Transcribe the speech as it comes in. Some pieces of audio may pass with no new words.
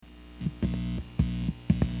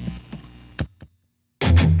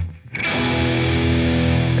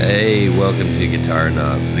Hey, welcome to Guitar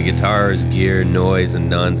Knobs, the guitars, gear, noise, and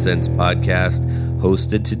nonsense podcast,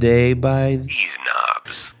 hosted today by these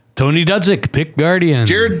knobs. Tony Dudzik, Pick Guardian.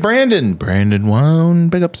 Jared Brandon Wone,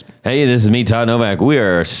 big ups. Hey, this is me, Todd Novak. We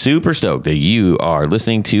are super stoked that you are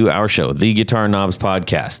listening to our show, the Guitar Knobs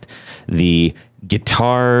podcast, the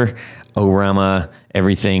guitar-orama,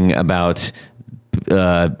 everything about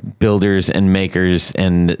builders and makers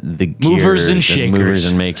and the movers and shakers, movers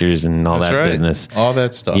and makers and all that business, all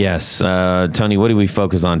that stuff. Yes, Tony, what do we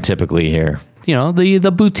focus on typically here? You know,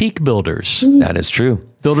 the boutique builders, That is true.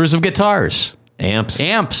 builders of guitars,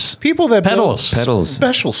 Amps, People that Pedals. build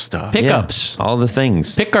special stuff. pickups, all the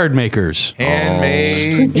things. pickguard makers,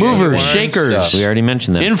 Handmade, movers, genuine shakers. stuff. We already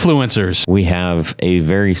mentioned them. influencers. We have a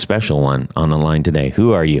very special one on the line today.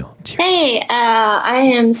 Who are you? Hey, I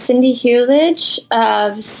am Cindy Huledge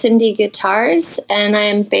of Cindy Guitars, and I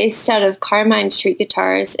am based out of Carmine Street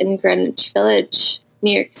Guitars in Greenwich Village,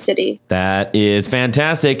 New York City. That is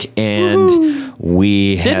fantastic. And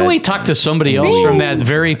Didn't we talk to somebody else from that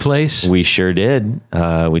very place? We sure did.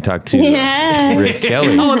 We talked to Yes. Rick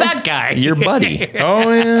Kelly. Oh, that guy. Your buddy.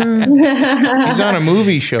 Oh, yeah. He's on a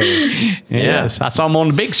movie show. Yes, I saw him on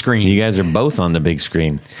the big screen. You guys are both on the big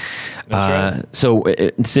screen. That's right. So,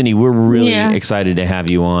 Cindy, we're really Yeah. excited to have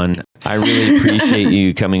you on. I really appreciate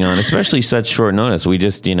you coming on, especially such short notice. We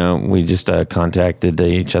just contacted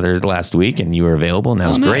each other last week, and you were available, and that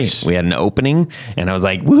was nice. great. We had an opening, and I was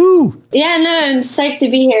like, woohoo! Yeah, no, I'm psyched to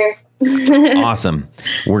be here. Awesome.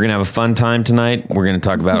 We're going to have a fun time tonight. We're going to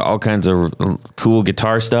talk about all kinds of cool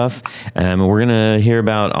guitar stuff. We're going to hear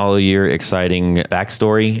about all of your exciting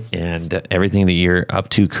backstory and everything that you're up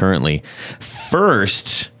to currently.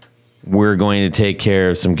 First, we're going to take care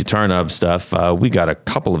of some Guitar Knob stuff. We got a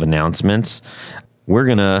couple of announcements. We're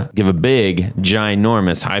going to give a big,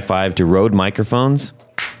 ginormous high five to Rode Microphones.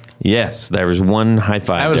 Yes, there was one high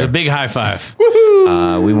five. That was there. a big high five.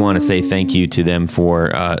 We want to say thank you to them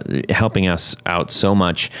for helping us out so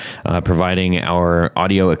much, providing our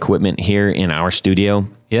audio equipment here in our studio.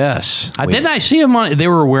 Yes. Didn't I see them on? They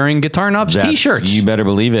were wearing Guitar Knobs t-shirts. You better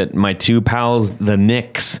believe it. My two pals, the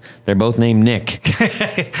Nicks, they're both named Nick.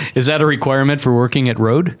 Is that a requirement for working at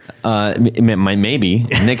Rode? Maybe.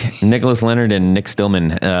 Nicholas Leonard and Nick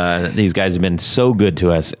Stillman. These guys have been so good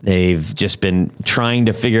to us. They've just been trying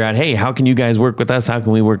to figure out, hey, how can you guys work with us? How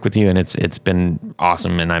can we work with you? And it's been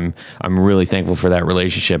awesome. And I'm really thankful for that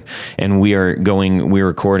relationship. And we're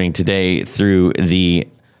recording today through the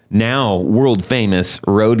now world famous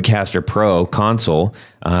Rodecaster Pro console.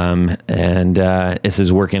 This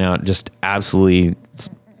is working out just absolutely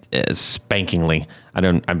spankingly.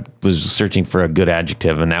 I was searching for a good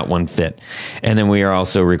adjective and that one fit. And then we are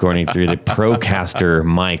also recording through the Procaster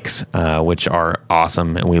mics, which are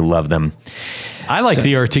awesome and we love them. I like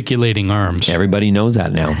the articulating arms. Everybody knows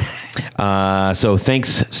that now. So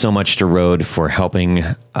thanks so much to Rode for helping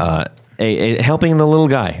helping the little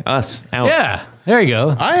guy, us, out. Yeah, there you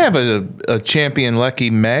go. I have a Champion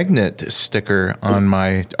Lucky magnet sticker on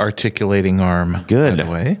my articulating arm. Good. By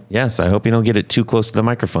the way. Yes, I hope you don't get it too close to the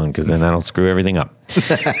microphone because then that'll screw everything up.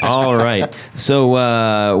 All right.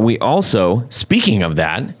 So we also, speaking of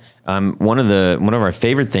that, one of our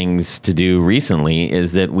favorite things to do recently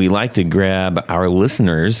is that we like to grab our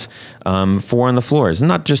listeners for on the floors,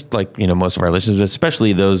 not just like most of our listeners, but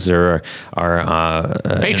especially those that are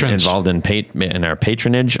Patrons. involved in our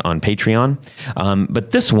patronage on Patreon.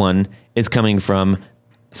 But this one is coming from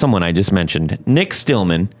someone I just mentioned, Nick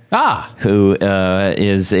Stillman, who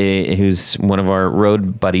who's one of our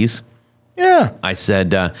Rode buddies. Yeah. I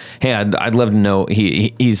said, hey, I'd love to know.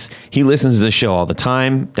 He listens to the show all the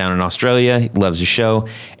time down in Australia. He loves the show.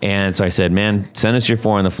 And so I said, man, send us your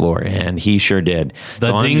four on the floor. And he sure did.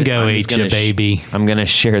 The dingo ate you, baby. I'm going to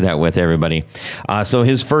share that with everybody. So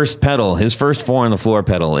his first four on the floor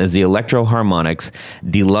pedal is the Electro Harmonix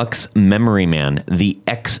Deluxe Memory Man, the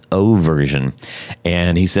XO version.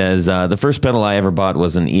 And he says, the first pedal I ever bought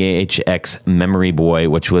was an EHX Memory Boy,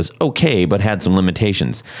 which was okay, but had some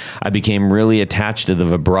limitations. I became really attached to the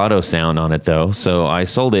vibrato sound on it though, so I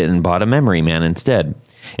sold it and bought a Memory Man instead.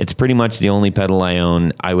 It's pretty much the only pedal I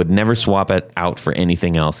own. I would never swap it out for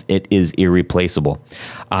anything else. It is irreplaceable.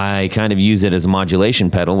 I kind of use it as a modulation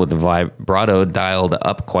pedal with the vibrato dialed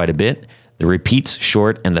up quite a bit, the repeats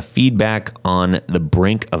short, and the feedback on the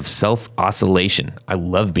brink of self-oscillation. I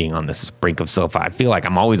love being on this brink of I feel like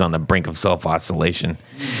I'm always on the brink of self-oscillation.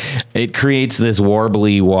 It creates this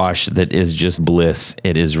warbly wash that is just bliss.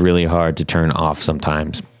 It is really hard to turn off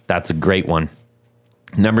sometimes. That's a great one.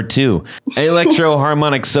 Number 2, Electro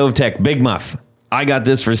Harmonix Sovtek Big Muff. I got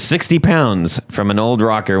this for 60 pounds from an old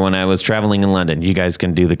rocker when I was traveling in London. You guys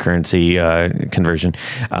can do the currency conversion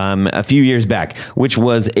a few years back, which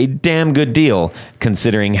was a damn good deal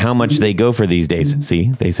considering how much they go for these days.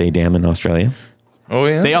 See, they say damn in Australia. Oh,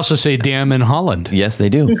 yeah? They also say damn in Holland. Yes, they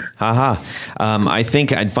do. Haha. I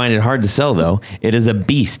think I'd find it hard to sell, though. It is a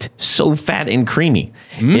beast, so fat and creamy.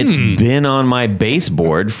 It's been on my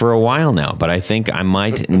baseboard for a while now, but I think I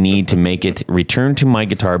might need to make it return to my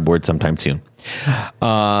guitar board sometime soon.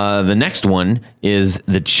 The next one is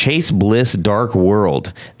the Chase Bliss Dark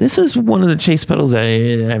World. This is one of the Chase pedals I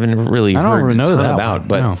haven't really heard a ton about.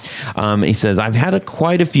 But he says, I've had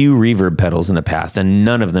quite a few reverb pedals in the past, and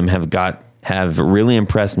none of them have really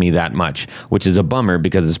impressed me that much, which is a bummer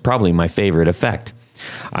because it's probably my favorite effect.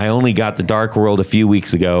 I only got the Dark World a few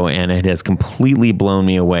weeks ago, and it has completely blown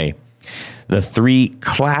me away. The 3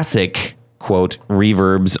 classic, quote,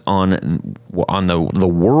 reverbs on the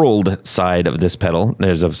World side of this pedal,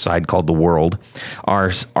 there's a side called the World,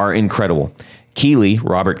 are incredible. Keeley,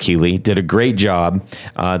 Robert Keeley, did a great job.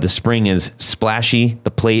 The spring is splashy, the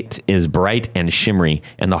plate is bright and shimmery,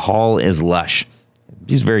 and the hull is lush.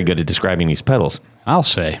 He's very good at describing these pedals. I'll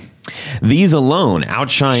say. These alone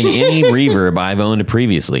outshine any reverb I've owned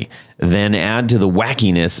previously. Then add to the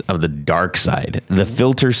wackiness of the dark side. The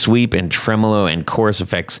filter sweep and tremolo and chorus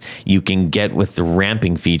effects you can get with the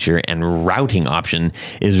ramping feature and routing option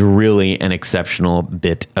is really an exceptional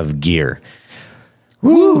bit of gear.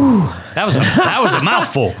 Woo! That was a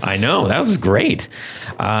mouthful. I know. That was great.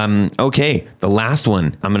 Okay, the last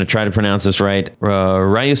one. I'm going to try to pronounce this right.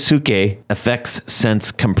 Ryosuke Effects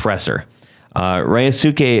Sense Compressor.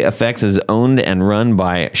 Ryosuke Effects is owned and run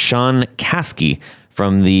by Sean Caskey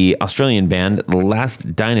from the Australian band The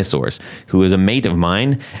Last Dinosaurs, who is a mate of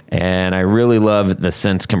mine, and I really love the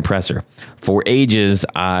Sense compressor. For ages,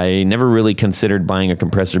 I never really considered buying a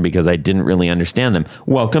compressor because I didn't really understand them.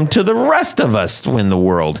 Welcome to the rest of us in the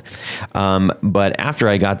world. But after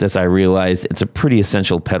I got this, I realized it's a pretty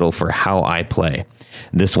essential pedal for how I play.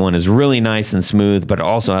 This one is really nice and smooth, but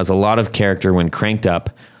also has a lot of character when cranked up.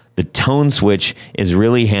 The tone switch is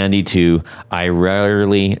really handy too. I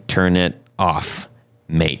rarely turn it off.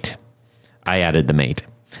 Mate. I added the mate.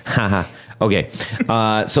 Okay.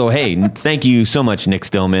 So, hey, thank you so much, Nick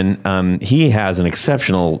Stillman. He has an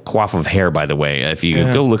exceptional coif of hair, by the way. If you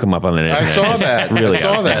go look him up on the internet. I saw that. Really I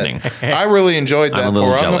saw outstanding. That. I really enjoyed that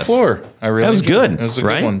for on the floor. I really that was good. It was a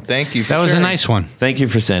right? good one. Thank you for That was sharing. a nice one. Thank you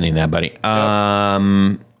for sending that, buddy.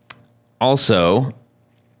 Also,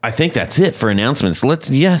 I think that's it for announcements.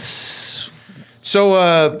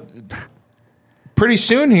 So, pretty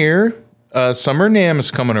soon here, Summer NAMM is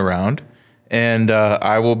coming around, and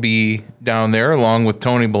I will be down there along with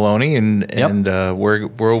Tony Baloney, and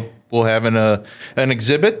we'll have an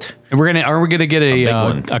exhibit. And are we gonna get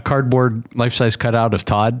a cardboard life size cutout of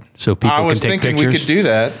Todd so people can take pictures? I was thinking we could do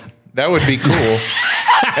that. That would be cool.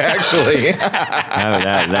 Actually,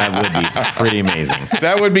 that would be pretty amazing.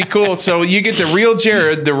 That would be cool. So you get the real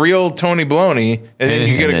Jared, the real Tony Baloney, and then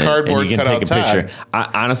you get a cardboard cutout Todd.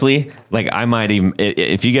 Honestly, like I might even,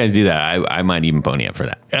 if you guys do that, I might even pony up for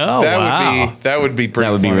that. Oh, that would be pretty.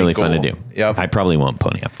 That would be really cool. fun to do. Yep. I probably won't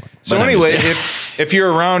pony up for it. So anyway, if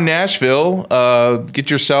you're around Nashville, get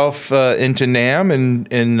yourself into NAMM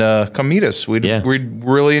and come meet us. We'd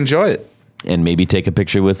really enjoy it. And maybe take a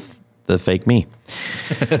picture with the fake me.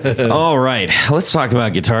 All right, let's talk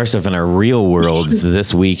about guitar stuff in our real worlds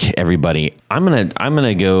this week, everybody. I'm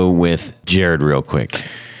gonna go with Jared real quick.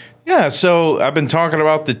 Yeah, so I've been talking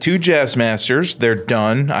about the 2 Jazzmasters. They're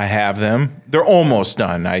done. I have them. They're almost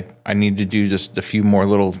done. I need to do just a few more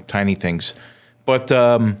little tiny things. But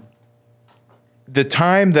the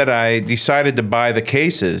time that I decided to buy the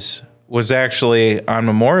cases was actually on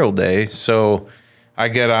Memorial Day. So I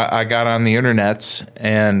got on the internets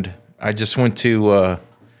and I just went to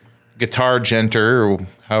Guitar Genter, or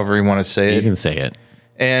however you want to say it. You can say it.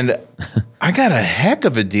 And I got a heck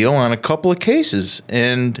of a deal on a couple of cases.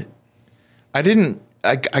 And I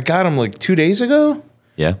got them like 2 days ago.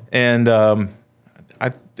 Yeah. And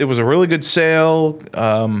it was a really good sale.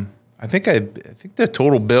 I think the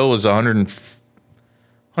total bill was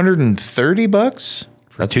 $130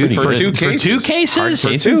 for two cases. For 2 cases?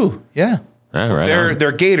 For 2, yeah. All right.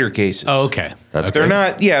 They're Gator cases. Oh, okay. They're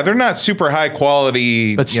not super high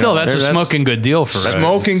quality. But still, that's a smoking good deal for us.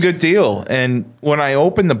 Smoking good deal. And when I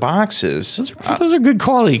opened the boxes, those are good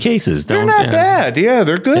quality cases. They're not bad. Yeah,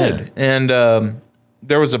 they're good. Yeah. And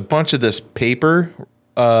there was a bunch of this paper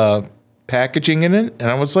packaging in it,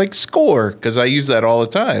 and I was like, score, because I use that all the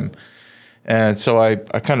time. And so I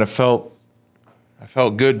kind of felt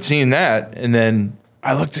good seeing that. And then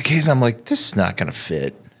I looked at the case, and I'm like, this is not going to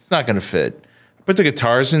fit. It's not going to fit. Put the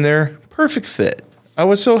guitars in there. Perfect fit. I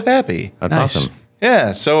was so happy. That's awesome.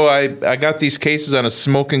 Yeah, so I got these cases on a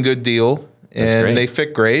smoking good deal, and they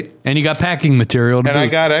fit great. And you got packing material. And I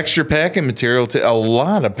got extra packing material, a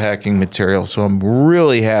lot of packing material, so I'm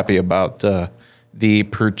really happy about the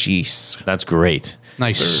purchase. That's great.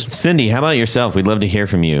 Nice. Cindy, how about yourself? We'd love to hear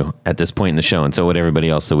from you at this point in the show, and so would everybody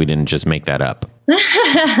else, so we didn't just make that up.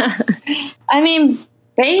 I mean,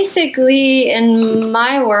 basically, in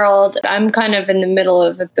my world, I'm kind of in the middle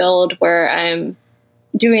of a build where I'm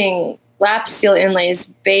doing lap steel inlays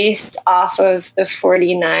based off of the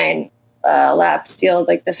 49 lap steel,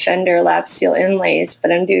 like the Fender lap steel inlays,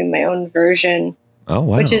 but I'm doing my own version. Oh,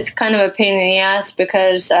 wow. Which is kind of a pain in the ass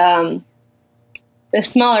because the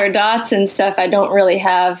smaller dots and stuff, I don't really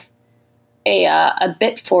have a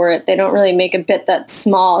bit for it. They don't really make a bit that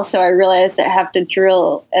small. So I realized I have to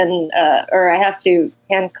drill or I have to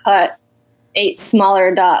hand cut 8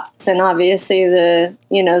 smaller dots, and obviously the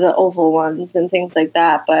oval ones and things like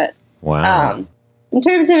that. But wow. In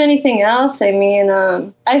terms of anything else, I mean,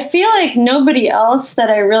 I feel like nobody else that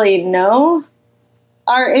I really know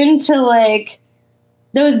are into like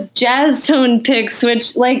those jazz tone picks,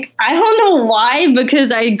 which like, I don't know why,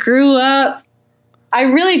 because I really grew up,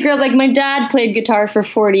 like my dad played guitar for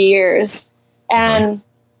 40 years. And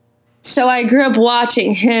so I grew up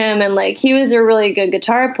watching him, and like, he was a really good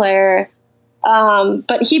guitar player.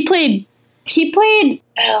 But he played like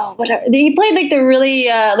the really,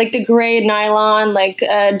 like the gray nylon, like,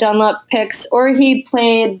 Dunlop picks, or he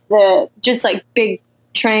played the just like big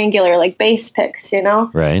triangular, like bass picks,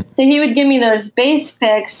 Right. So he would give me those bass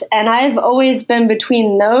picks, and I've always been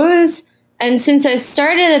between those. And since I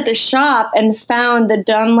started at the shop and found the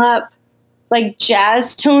Dunlop, like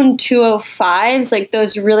jazz tone 205s, like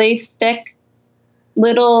those really thick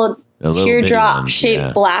little teardrop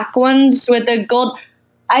shaped black ones with the gold,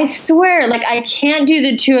 I swear, like I can't do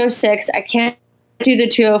the 206, I can't do the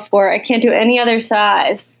 204, I can't do any other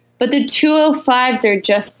size, but the 205s are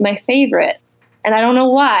just my favorite. And I don't know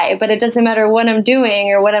why, but it doesn't matter what I'm doing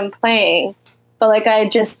or what I'm playing. But like, I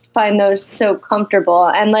just find those so comfortable.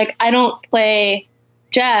 And like, I don't play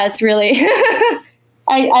jazz really.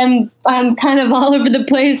 I'm kind of all over the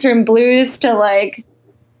place, from blues to like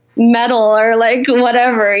metal or like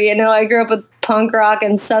whatever, I grew up with punk rock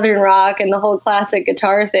and southern rock and the whole classic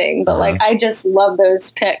guitar thing. But like, I just love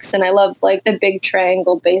those picks, and I love like the big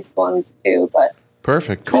triangle bass ones too. But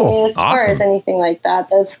perfect. Cool. I mean, as far as anything like that,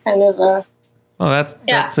 that's kind of a... Oh,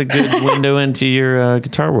 that's a good window into your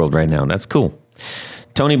guitar world right now. That's cool.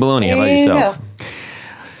 Tony Baloney, how about yourself?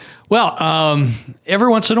 Well, every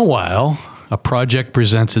once in a while, a project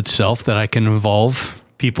presents itself that I can involve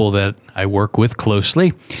people that I work with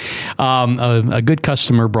closely. A good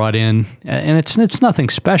customer brought in, and it's nothing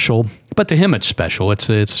special, but to him it's special. It's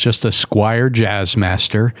just a Squier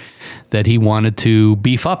Jazzmaster that he wanted to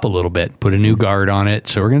beef up a little bit, put a new guard on it.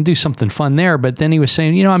 So we're going to do something fun there. But then he was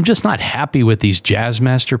saying, I'm just not happy with these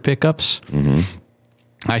Jazzmaster pickups. Mm-hmm.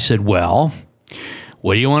 I said, well,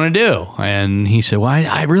 what do you want to do? And he said, well,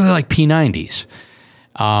 I really like P90s.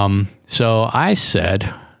 So I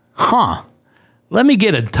said, let me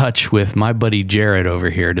get in touch with my buddy Jared over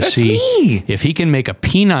here to see if he can make a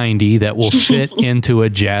P90 that will fit into a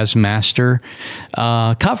Jazzmaster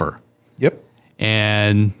cover. Yep.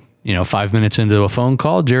 And 5 minutes into a phone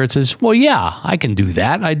call, Jared says, well, yeah, I can do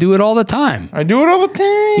that. I do it all the time. I do it all the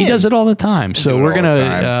time. He does it all the time. So we're going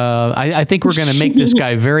to, I think we're going to make this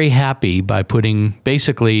guy very happy by putting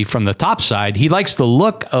basically from the top side. He likes the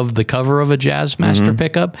look of the cover of a Jazzmaster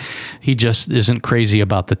pickup. He just isn't crazy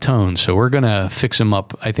about the tone. So we're going to fix him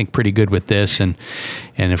up, I think, pretty good with this. And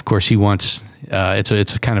of course he wants,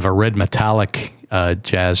 it's a kind of a red metallic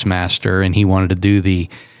Jazzmaster, and he wanted to do the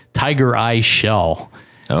Tiger Eye shell.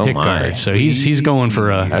 Oh my! So he's going for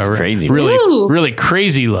a crazy, really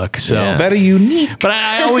crazy look. So very unique. But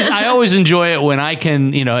I always enjoy it when I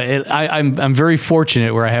can. I'm very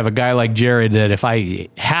fortunate where I have a guy like Jared that if I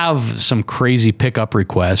have some crazy pickup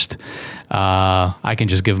request, I can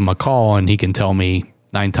just give him a call and he can tell me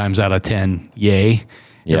 9 times out of 10, yay.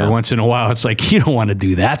 Yeah. Every once in a while, it's like, you don't want to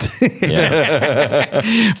do that.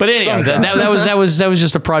 But anyway, that was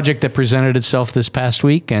just a project that presented itself this past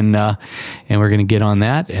week, and we're going to get on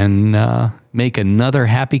that and make another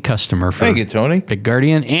happy customer for Thank you, Tony. Big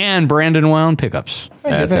Guardian and Brandon Wound pickups.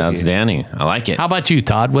 That's outstanding. I like it. How about you,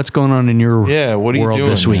 Todd? What's going on in your what are you world doing,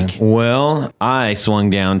 this week? Man? Well, I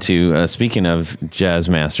swung down to, speaking of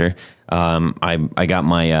Jazzmaster, I got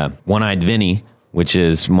my One-Eyed Vinny, which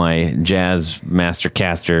is my Jazzmaster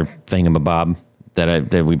caster thingamabob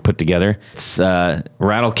that we put together. It's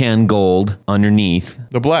rattle can gold underneath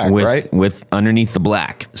The black, right? With underneath the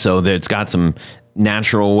black. So that it's got some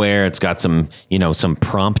natural wear. It's got some, some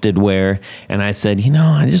prompted wear. And I said,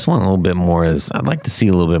 I just want a little bit more of this. I'd like to see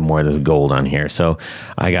a little bit more of this gold on here. So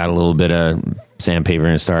I got a little bit of sandpaper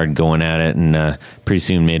and started going at it, and pretty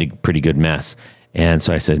soon made a pretty good mess. And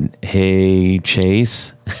so I said, "Hey,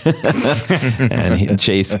 Chase," and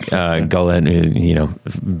Chase Gullett,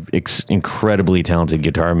 incredibly talented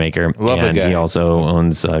guitar maker, Love the and guy. he also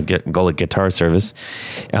owns Gullett Guitar Service.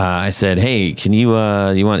 I said, "Hey, can you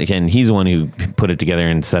want?" Again, he's the one who put it together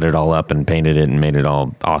and set it all up and painted it and made it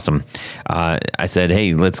all awesome. I said,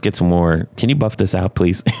 "Hey, let's get some more. Can you buff this out,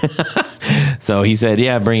 please?" So he said,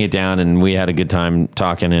 "Yeah, bring it down," and we had a good time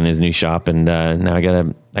talking in his new shop. And now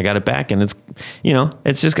I got it back, and it's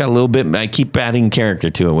just got a little bit. I keep adding character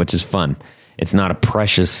to it, which is fun. It's not a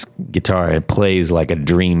precious guitar. It plays like a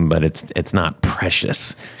dream, but it's not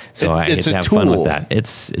precious. So I get to have fun with that.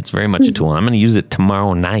 It's very much a tool. I'm going to use it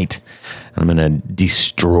tomorrow night. I'm going to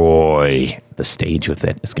destroy the stage with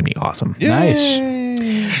it. It's going to be awesome. Nice.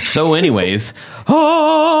 So anyways,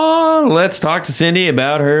 let's talk to Cindy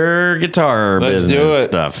about her guitar Let's business do it.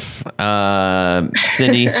 stuff.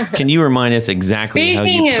 Cindy, can you remind us exactly how you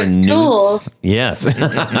Speaking of pronounce? tools. Yes. And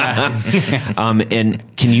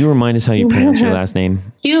can you remind us how you pronounce your last name?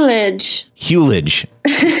 Hewledge. Hewledge.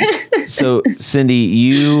 So, Cindy,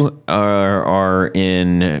 you are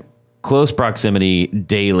in close proximity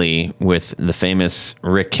daily with the famous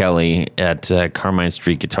Rick Kelly at Carmine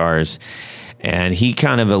Street Guitars. And he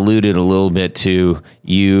kind of alluded a little bit to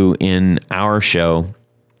you in our show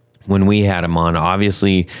when we had him on.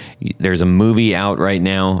 Obviously, there's a movie out right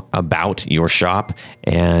now about your shop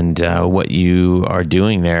and what you are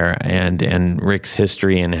doing there, and Rick's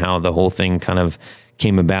history and how the whole thing kind of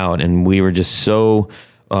came about. And we were just so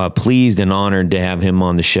pleased and honored to have him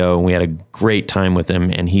on the show. We had a great time with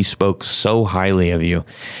him, and he spoke so highly of you.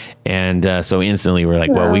 And so instantly we're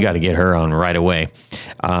like, well, we got to get her on right away.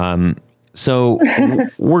 So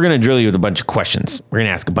we're going to drill you with a bunch of questions. We're going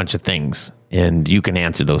to ask a bunch of things, and you can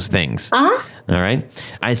answer those things. Uh-huh. All right.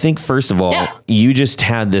 I think, first of all, Yeah. you just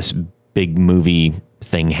had this big movie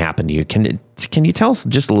thing happen to you. Can you tell us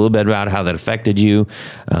just a little bit about how that affected you,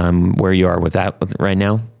 where you are with that right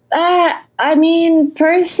now? I mean,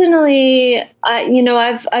 personally,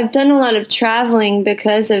 I've done a lot of traveling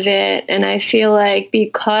because of it, and I feel like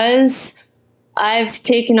because I've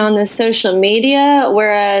taken on the social media,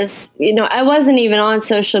 whereas, I wasn't even on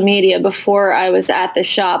social media before I was at the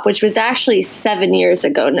shop, which was actually 7 years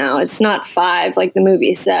ago now. It's not 5 like the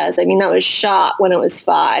movie says. I mean, that was shot when it was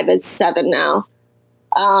 5. It's 7 now.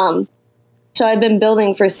 So I've been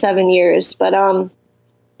building for 7 years, but, I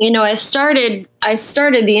started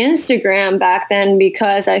the Instagram back then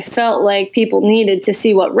because I felt like people needed to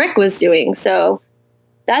see what Rick was doing. So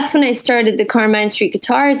that's when I started the Carmine Street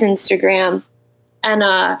Guitars Instagram. And,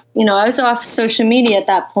 I was off social media at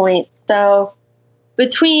that point. So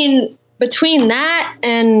between that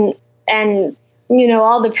and,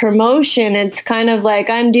 all the promotion, it's kind of like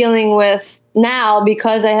I'm dealing with now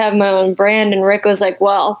because I have my own brand. And Rick was like,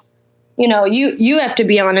 well, you have to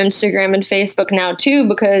be on Instagram and Facebook now too,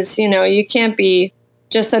 because, you can't be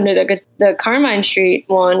just under the Carmine Street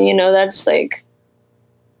one, that's like,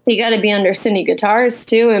 you got to be under Cindy Guitars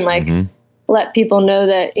too. And like, let people know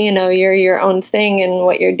that, you're your own thing and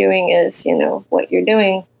what you're doing is, what you're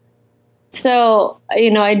doing. So,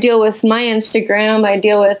 I deal with my Instagram. I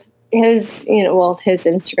deal with his, his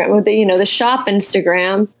Instagram, with the shop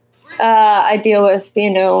Instagram. I deal with,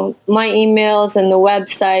 my emails and the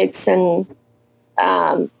websites and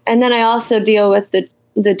then I also deal with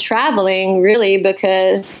the traveling really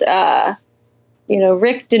because,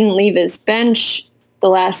 Rick didn't leave his bench the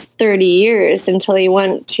last 30 years until he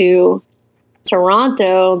went to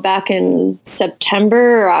Toronto back in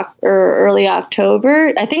September or early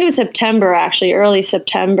October. I think it was September, actually, early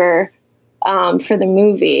September for the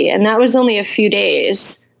movie. And that was only a few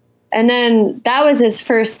days. And then that was his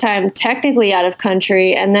first time technically out of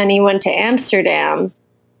country. And then he went to Amsterdam,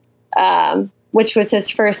 which was his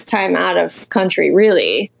first time out of country,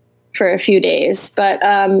 really, for a few days. But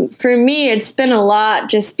for me, it's been a lot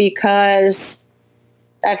just because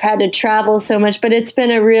I've had to travel so much, but it's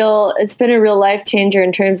been a real life changer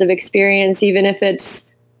in terms of experience, even if it's,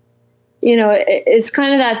 it's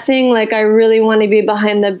kind of that thing, like I really want to be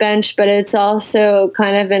behind the bench, but it's also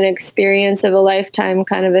kind of an experience of a lifetime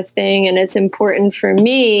kind of a thing. And it's important for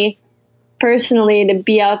me personally to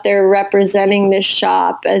be out there representing this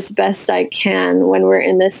shop as best I can when we're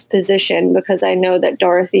in this position, because I know that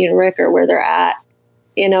Dorothy and Rick are where they're at.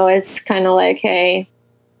 It's kind of like, hey,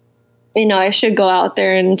 I should go out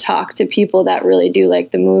there and talk to people that really do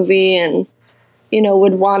like the movie and,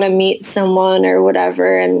 would want to meet someone or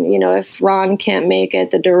whatever. And, if Ron can't make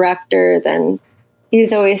it, the director, then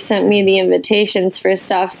he's always sent me the invitations for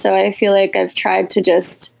stuff. So I feel like I've tried to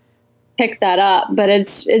just pick that up. But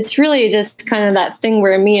it's really just kind of that thing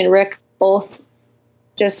where me and Rick both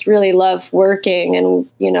just really love working. And,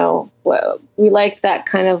 we like that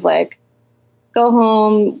kind of like, go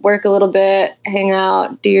home, work a little bit, hang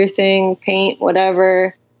out, do your thing, paint,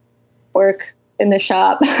 whatever, work in the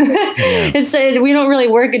shop. We don't really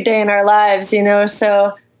work a day in our lives,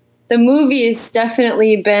 so the movie's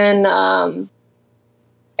definitely been,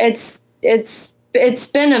 it's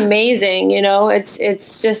been amazing,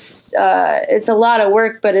 it's just, it's a lot of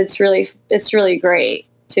work, but it's really great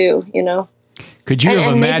too, Could you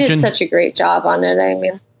have imagined? They did such a great job on it. I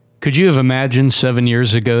mean, could you have imagined 7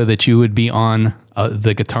 years ago that you would be on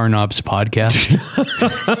the Guitar Knobs podcast?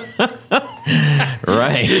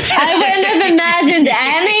 Right. I wouldn't have imagined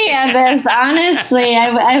any of this, honestly.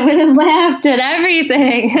 I would have laughed at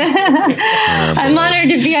everything. I'm honored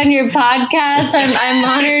to be on your podcast. I'm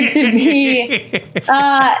honored to be,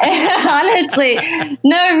 honestly,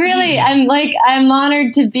 no, really, I'm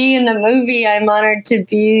honored to be in the movie. I'm honored to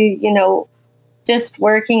be, just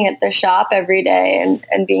working at the shop every day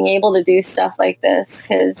and being able to do stuff like this,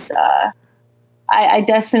 because I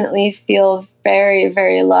definitely feel very,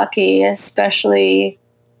 very lucky, especially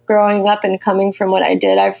growing up and coming from what I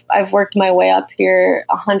did. I've worked my way up here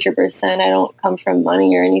 100%. I don't come from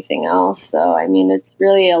money or anything else. So, I mean, it's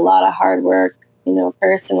really a lot of hard work,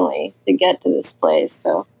 personally, to get to this place.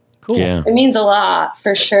 So Cool. Yeah. It means a lot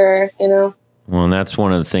for sure, Well, and that's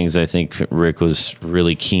one of the things I think Rick was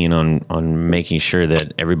really keen on making sure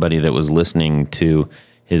that everybody that was listening to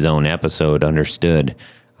his own episode understood.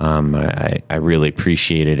 I really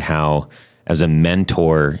appreciated how, as a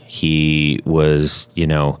mentor, he was,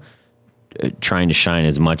 trying to shine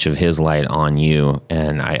as much of his light on you.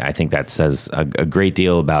 And I think that says a great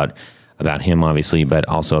deal about him, obviously, but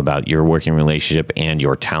also about your working relationship and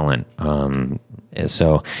your talent.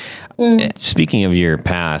 So speaking of your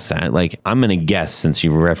past, I'm going to guess, since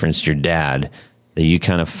you referenced your dad, that you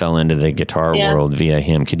kind of fell into the guitar world via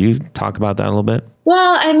him. Could you talk about that a little bit?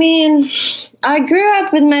 Well, I mean, I grew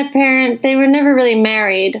up with my parents. They were never really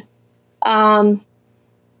married. And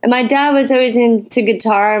my dad was always into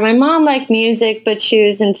guitar. My mom liked music, but she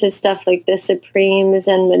was into stuff like the Supremes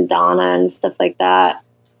and Madonna and stuff like that.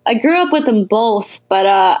 I grew up with them both, but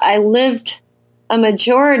I lived a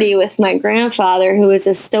majority with my grandfather, who was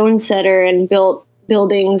a stone setter and built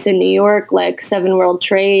buildings in New York, like Seven World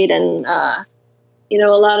Trade and, a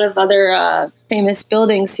lot of other famous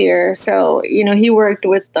buildings here. So, he worked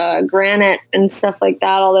with granite and stuff like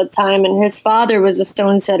that all the time. And his father was a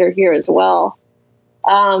stone setter here as well.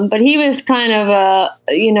 But he was kind of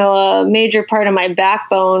a major part of my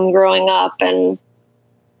backbone growing up. And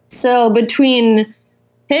so between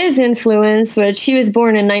his influence, which he was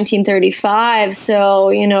born in 1935. So,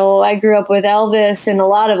 I grew up with Elvis and a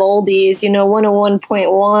lot of oldies,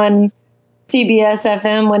 101.1 CBS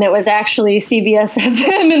FM when it was actually CBS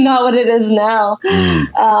FM and not what it is now.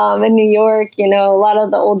 In New York, a lot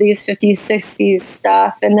of the oldies, 50s, 60s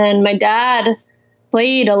stuff. And then my dad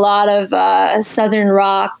played a lot of Southern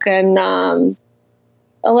rock and a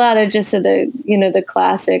lot of just the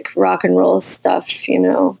classic rock and roll stuff,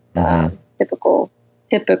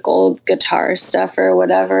 typical guitar stuff or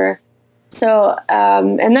whatever. So,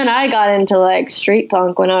 and then I got into like street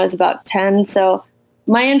punk when I was about 10. So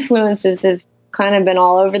my influences have kind of been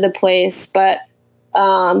all over the place, but,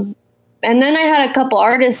 and then I had a couple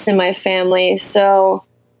artists in my family. So,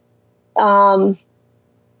 but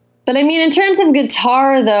I mean, in terms of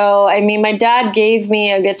guitar though, I mean, my dad gave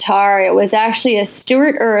me a guitar. It was actually a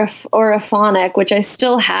Stewart Oraphonic, which I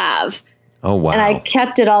still have. Oh, wow. And I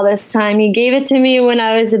kept it all this time. He gave it to me when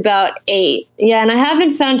I was about 8. Yeah, and I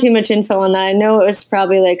haven't found too much info on that. I know it was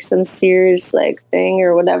probably like some Sears like thing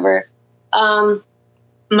or whatever.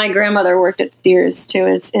 My grandmother worked at Sears too,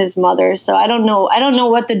 his mother. So I don't know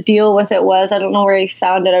what the deal with it was. I don't know where he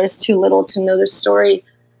found it. I was too little to know the story.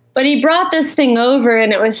 But he brought this thing over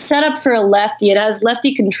and it was set up for a lefty. It has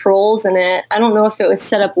lefty controls in it. I don't know if it was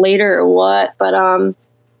set up later or what, but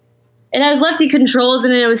it has lefty controls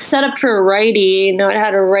in it. It was set up for a righty. It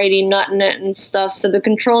had a righty nut in it and stuff. So the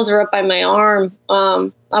controls are up by my arm.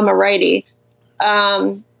 I'm a righty.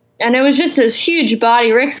 And it was just this huge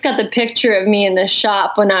body. Rick's got the picture of me in the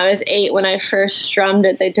shop when I was 8, when I first strummed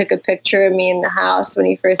it. They took a picture of me in the house when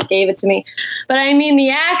he first gave it to me. But I mean,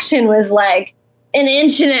 the action was like, an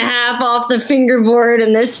inch and a half off the fingerboard,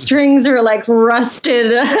 and the strings were like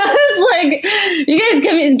rusted. I was like, you guys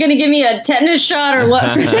gonna give me a tetanus shot or what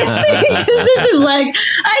for this thing? Because this is like,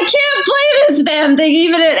 I can't play this damn thing.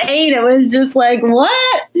 Even at 8, it was just like,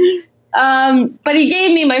 what? But he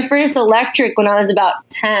gave me my first electric when I was about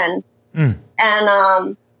 10. And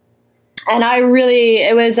I really,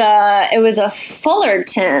 it was a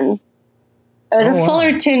Fullerton. It was a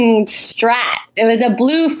Fullerton Strat. It was a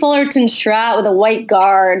blue Fullerton Strat with a white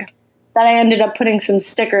guard that I ended up putting some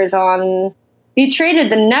stickers on. He traded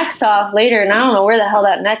the necks off later, and I don't know where the hell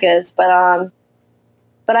that neck is, but I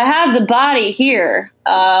have the body here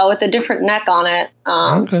with a different neck on it.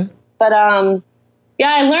 Okay. But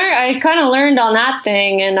yeah, I kind of learned on that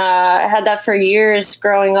thing, and I had that for years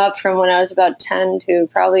growing up, from when I was about 10 to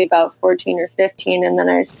probably about 14 or 15, and then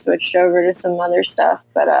I switched over to some other stuff.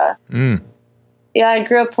 But yeah, I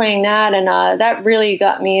grew up playing that, and that really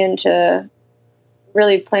got me into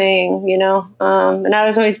really playing, you know. And I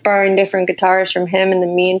was always borrowing different guitars from him in the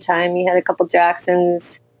meantime. He had a couple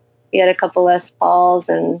Jacksons, he had a couple Les Pauls,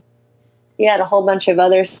 and he had a whole bunch of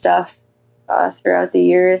other stuff throughout the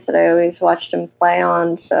years that I always watched him play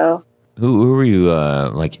on. So, who were you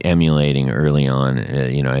like emulating early on?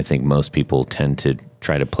 You know, I think most people tend to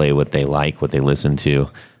try to play what they like, what they listen to.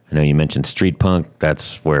 I know you mentioned street punk.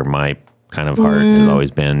 That's where my kind of heart has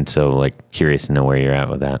always been. So, like, curious to know where you're at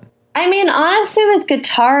with that. I mean, honestly, with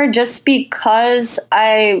guitar, just because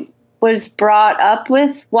I was brought up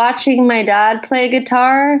with watching my dad play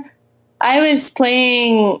guitar, I was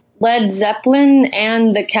playing Led Zeppelin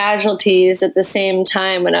and the Casualties at the same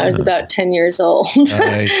time when I was about 10 years old.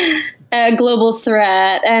 Nice. Global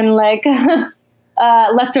Threat and like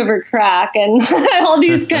Leftover Crack and all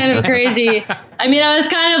these kind of crazy. I mean, I was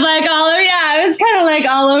kind of like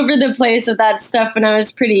all over the place with that stuff when I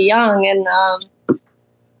was pretty young. And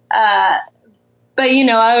but you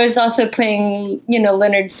know, I was also playing, you know,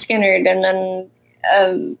 Leonard Skinner, and then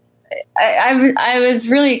I was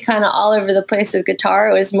really kind of all over the place with guitar.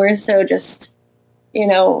 It was more so just, you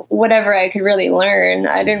know, whatever I could really learn.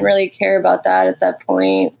 I didn't really care about that at that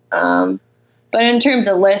point. But in terms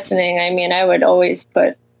of listening, I mean, I would always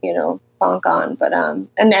put, you know, punk on. But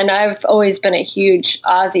and I've always been a huge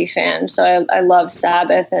Ozzy fan, so I love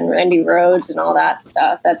Sabbath and Randy Rhoads and all that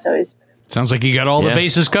stuff. That's always. Sounds like you got all the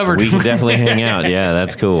bases covered. We can definitely hang out. Yeah,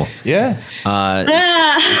 that's cool. Yeah.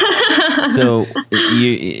 So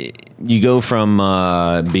you go from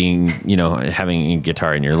being, you know, having a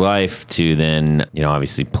guitar in your life to then, you know,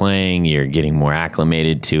 obviously playing. You're getting more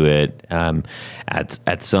acclimated to it.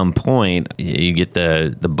 At some point, you get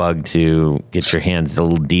the bug to get your hands a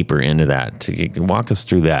little deeper into that. Walk us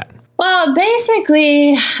through that. Well,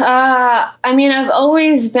 basically, I mean, I've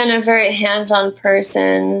always been a very hands-on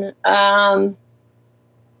person.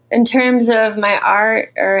 In terms of my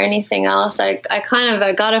art or anything else, I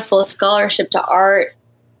got a full scholarship to art,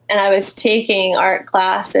 and I was taking art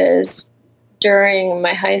classes during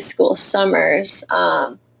my high school summers.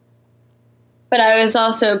 But I was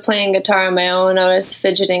also playing guitar on my own. I was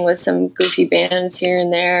fidgeting with some goofy bands here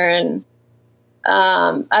and there, and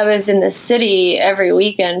I was in the city every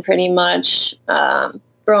weekend pretty much,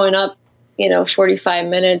 growing up, you know, 45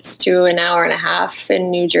 minutes to an hour and a half in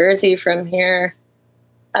New Jersey from here.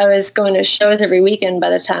 I was going to shows every weekend by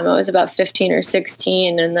the time I was about 15 or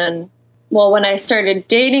 16. And then, well, when I started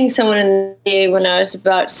dating someone when I was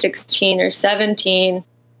about 16 or 17,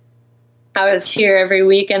 I was here every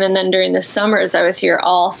weekend. And then during the summers, I was here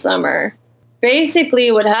all summer.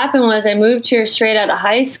 Basically, what happened was I moved here straight out of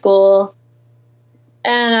high school.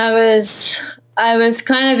 And I was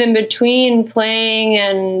kind of in between playing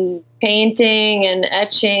and painting and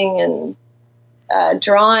etching and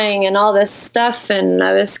drawing and all this stuff. And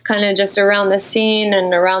I was kind of just around the scene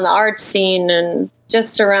and around the art scene and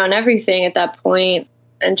just around everything at that point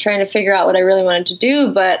and trying to figure out what I really wanted to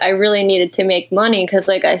do. But I really needed to make money because,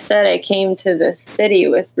 like I said, I came to the city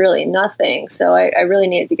with really nothing. So I really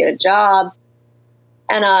needed to get a job.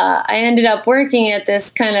 And I ended up working at this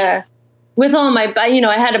kind of, with all my, you know,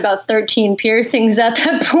 I had about 13 piercings at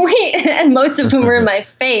that point, and most of them were in my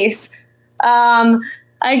face.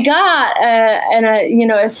 I got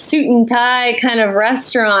a suit and tie kind of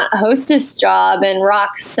restaurant hostess job in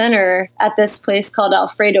Rock Center at this place called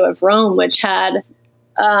Alfredo of Rome, which had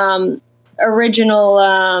original.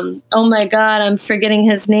 Oh my God, I'm forgetting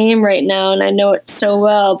his name right now, and I know it so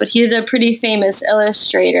well. But he's a pretty famous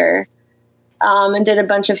illustrator. And did a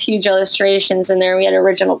bunch of huge illustrations in there. We had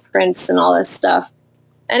original prints and all this stuff.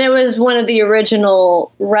 And it was one of the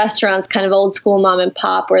original restaurants, kind of old school mom and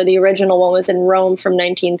pop, where the original one was in Rome from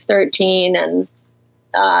 1913. And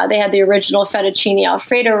They had the original fettuccine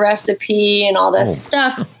Alfredo recipe and all this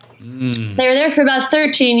stuff. They were there for about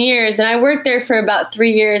 13 years, and I worked there for about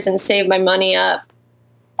 3 years and saved my money up.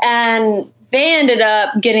 And they ended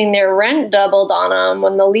up getting their rent doubled on them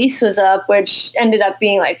when the lease was up, which ended up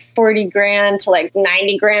being like 40 grand to like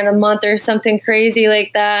 90 grand a month or something crazy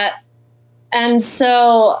like that. And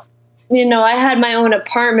so, you know, I had my own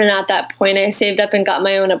apartment at that point. I saved up and got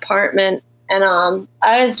my own apartment. And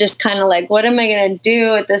I was just kind of like, what am I going to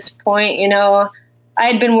do at this point? You know, I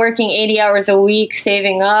had been working 80 hours a week,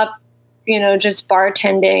 saving up, you know, just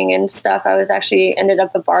bartending and stuff. I was actually ended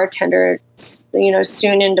up a bartender, you know,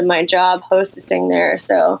 soon into my job hostessing there.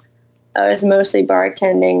 So I was mostly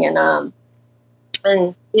bartending,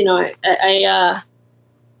 and you know,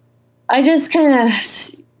 I just kind of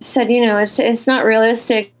said, you know, it's not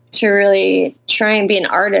realistic to really try and be an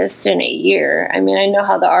artist in a year. I mean, I know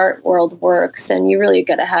how the art world works, and you really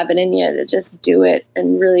got to have it in you to just do it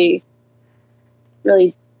and really,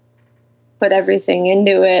 really put everything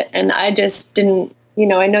into it. And I just didn't, you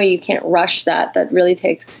know, I know you can't rush that. That really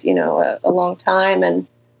takes, you know, a long time. And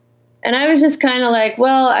I was just kind of like,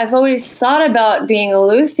 well, I've always thought about being a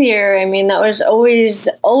luthier. I mean, that was always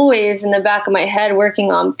in the back of my head,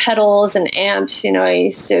 working on pedals and amps. You know, I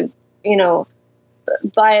used to, you know,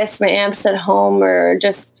 bias my amps at home or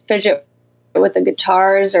just fidget with the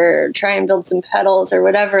guitars or try and build some pedals or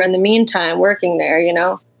whatever in the meantime working there, you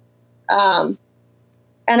know.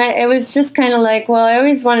 And it was just kind of like, well, I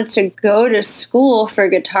always wanted to go to school for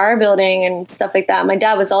guitar building and stuff like that. My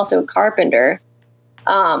dad was also a carpenter.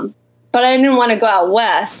 But I didn't want to go out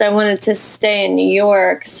west. I wanted to stay in New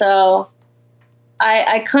York. So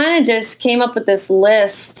I kind of just came up with this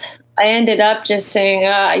list. I ended up just saying,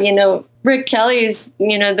 you know, Rick Kelly's,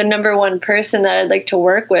 you know, the number one person that I'd like to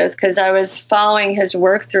work with, because I was following his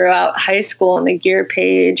work throughout high school on the Gear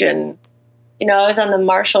page. And, you know, I was on the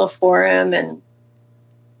Marshall forum and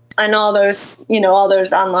all those, you know, all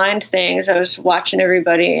those online things. I was watching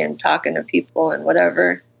everybody and talking to people and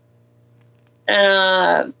whatever.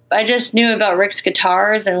 And I just knew about Rick's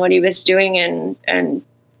guitars and what he was doing, and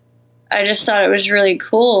I just thought it was really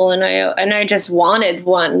cool, and I just wanted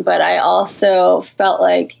one, but I also felt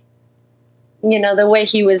like, you know, the way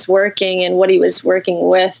he was working and what he was working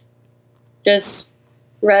with just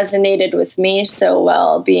resonated with me so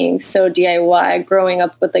well, being so DIY, growing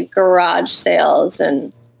up with like garage sales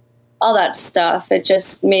and all that stuff. It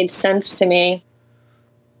just made sense to me.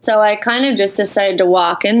 So I kind of just decided to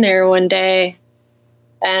walk in there one day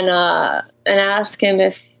and ask him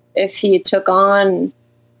if he took on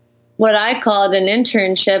what I called an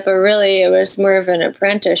internship, but really it was more of an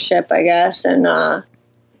apprenticeship, I guess. And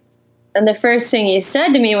the first thing he said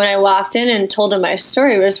to me when I walked in and told him my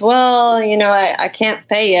story was, well, you know, I can't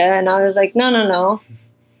pay you. And I was like, no.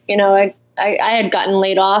 You know, I had gotten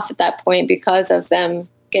laid off at that point because of them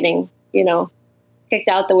getting, you know, kicked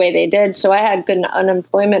out the way they did. So I had good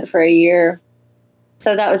unemployment for a year.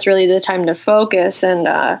 So that was really the time to focus. And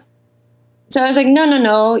so I was like,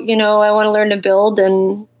 no, you know, I want to learn to build,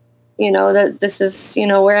 and, you know, that this is, you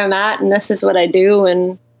know, where I'm at, and this is what I do,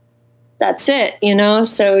 and that's it, you know.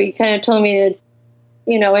 So he kind of told me to,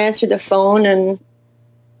 you know, answer the phone, and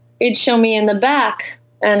he'd show me in the back.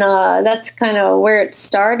 And that's kind of where it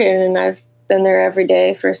started. And I've been there every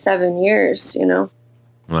day for 7 years, you know.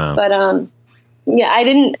 Wow. But yeah, I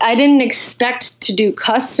didn't expect to do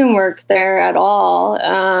custom work there at all.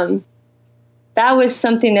 That was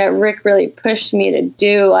something that Rick really pushed me to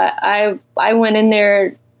do. I went in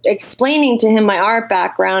there explaining to him my art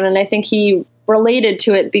background, and I think he related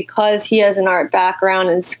to it because he has an art background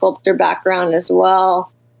and sculptor background as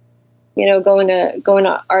well. You know, going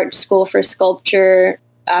to art school for sculpture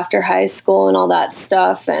after high school and all that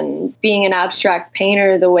stuff, and being an abstract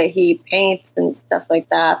painter the way he paints and stuff like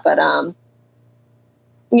that. But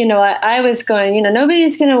you know, I was going, you know,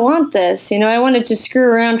 nobody's going to want this. You know, I wanted to screw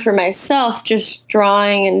around for myself, just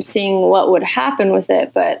drawing and seeing what would happen with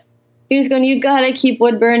it. But he was going, you got to keep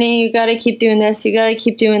wood burning. You got to keep doing this. You got to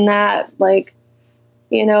keep doing that. Like,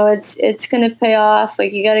 you know, it's going to pay off.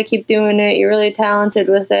 Like, you got to keep doing it. You're really talented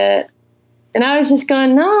with it. And I was just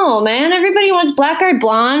going, no, man, everybody wants black-eyed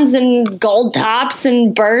blondes and gold tops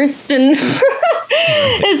and bursts. And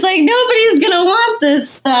it's like, nobody's going to want this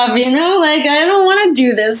stuff, you know? Like, I don't want to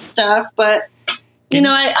do this stuff. But, you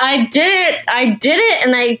know, I did it,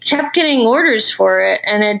 and I kept getting orders for it.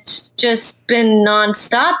 And it's just been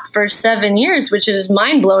nonstop for 7 years, which is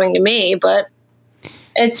mind-blowing to me. But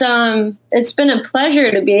it's been a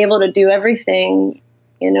pleasure to be able to do everything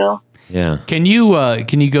you know? Yeah. Can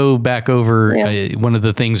you go back over Yeah. one of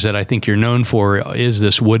the things that I think you're known for is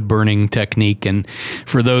this wood burning technique? And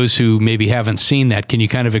for those who maybe haven't seen that, can you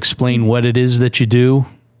kind of explain what it is that you do?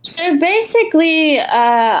 So basically,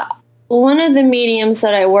 one of the mediums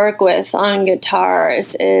that I work with on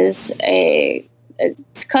guitars is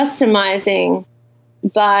it's customizing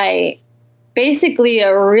by basically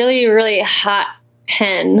a really, really hot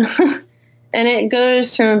pen. And it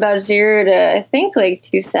goes from about 0 to, I think, like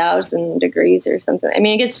 2,000 degrees or something. I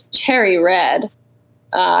mean, it gets cherry red.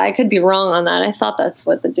 I could be wrong on that. I thought that's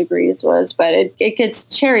what the degrees was, but it gets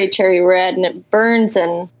cherry red, and it burns.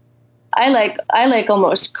 And I like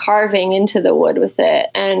almost carving into the wood with it.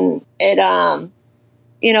 And it,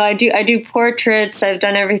 you know, I do portraits. I've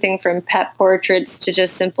done everything from pet portraits to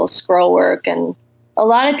just simple scroll work. And a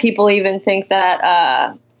lot of people even think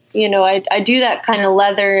that, you know, I do that kind of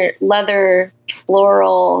leather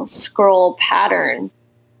floral scroll pattern,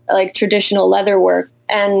 like traditional leather work,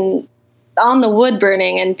 and on the wood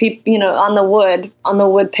burning, and people, you know, on the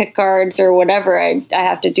wood pick guards or whatever I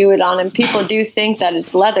have to do it on, and people do think that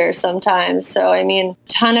it's leather sometimes. So I mean,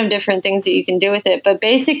 ton of different things that you can do with it, but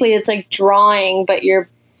basically it's like drawing, but you're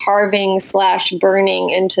carving / burning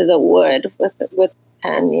into the wood with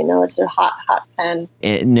pen. You know, it's a hot pen.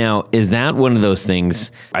 Now, is that one of those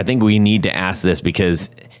things? I think we need to ask this because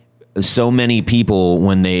so many people,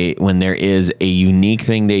 when there is a unique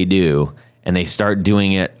thing they do and they start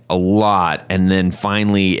doing it a lot, and then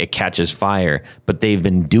finally it catches fire, but they've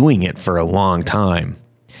been doing it for a long time.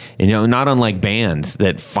 You know, not unlike bands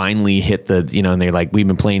that finally hit the, you know, and they're like, we've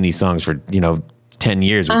been playing these songs for, you know, 10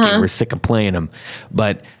 years. We're sick of playing them.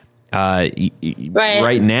 But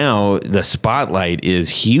right now, the spotlight is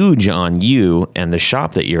huge on you and the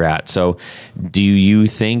shop that you're at. So do you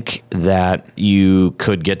think that you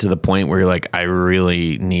could get to the point where you're like, I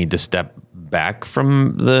really need to step back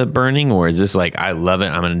from the burning? Or is this like, I love it,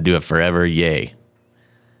 I'm going to do it forever, yay?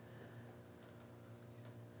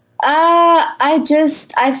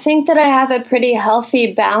 I think that I have a pretty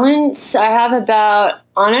healthy balance. I have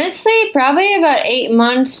probably about 8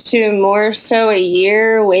 months to more so a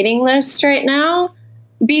year waiting list right now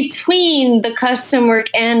between the custom work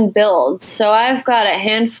and builds. So I've got a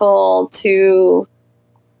handful to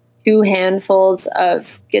 2 handfuls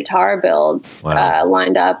of guitar builds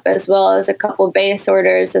lined up, as well as a couple bass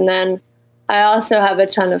orders. And then I also have a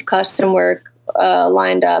ton of custom work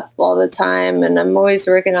lined up all the time, and I'm always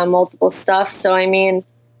working on multiple stuff. So, I mean,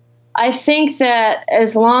 I think that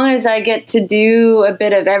as long as I get to do a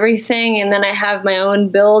bit of everything, and then I have my own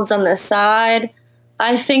builds on the side,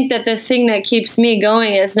 I think that the thing that keeps me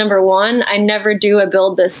going is, number one, I never do a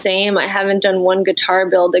build the same. I haven't done one guitar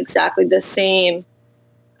build exactly the same.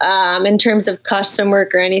 In terms of custom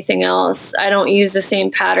work or anything else, I don't use the same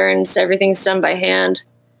patterns. Everything's done by hand.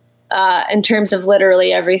 In terms of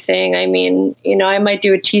literally everything, I mean, you know, I might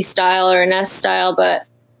do a T style or an S style, but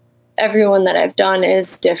everyone that I've done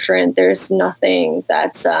is different. There's nothing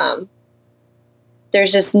that's,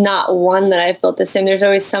 there's just not one that I've built the same. There's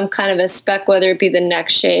always some kind of a spec, whether it be the neck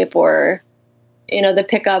shape or, you know, the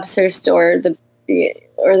pickups or the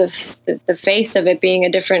face of it being a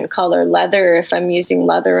different color leather. If I'm using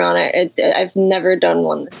leather on it, I've never done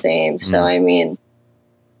one the same. So, I mean,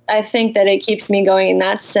 I think that it keeps me going in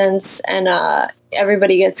that sense, and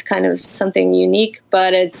everybody gets kind of something unique,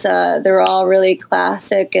 but it's they're all really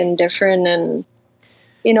classic and different. And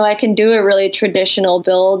you know, I can do a really traditional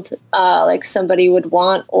build like somebody would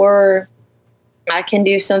want, or I can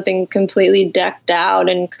do something completely decked out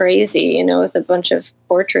and crazy, you know, with a bunch of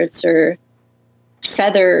portraits or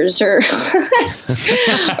feathers or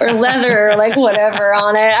or leather or like whatever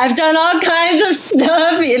on it. I've done all kinds of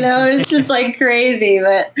stuff, you know. It's just like crazy,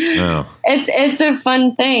 but it's a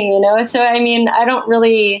fun thing, you know. So I mean,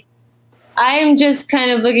 I'm just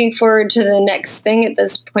kind of looking forward to the next thing at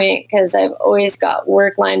this point, because I've always got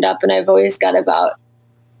work lined up, and I've always got about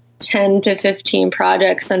 10 to 15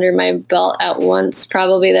 projects under my belt at once,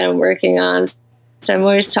 probably, that I'm working on. So I'm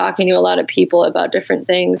always talking to a lot of people about different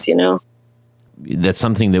things, you know. That's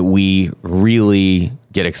something that we really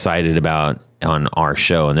get excited about on our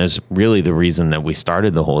show. And there's really the reason that we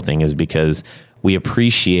started the whole thing is because we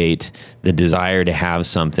appreciate the desire to have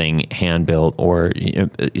something hand built, or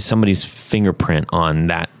somebody's fingerprint on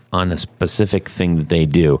a specific thing that they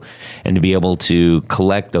do, and to be able to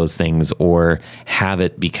collect those things or have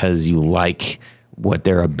it because you like what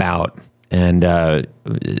they're about. And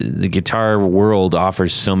the guitar world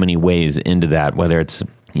offers so many ways into that, whether it's,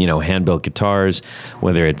 you know, hand-built guitars,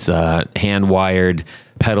 whether it's hand-wired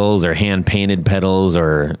pedals or hand painted pedals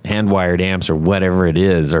or hand wired amps or whatever it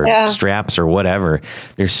is, or straps or whatever.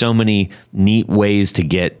 There's so many neat ways to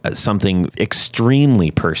get something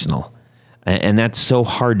extremely personal. And that's so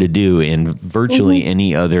hard to do in virtually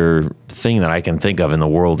any other thing that I can think of in the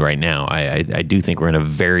world right now. I do think we're in a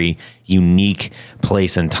very unique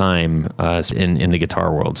place and time in the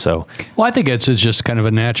guitar world. So, well, I think it's just kind of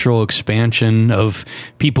a natural expansion of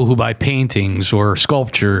people who buy paintings or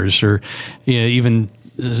sculptures or even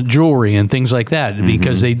jewelry and things like that,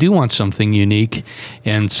 because they do want something unique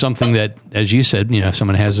and something that, as you said,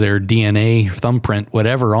 someone has their DNA, thumbprint,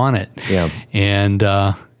 whatever on it.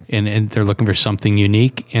 Yeah. And they're looking for something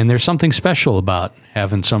unique, and there's something special about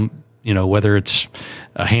having some, whether it's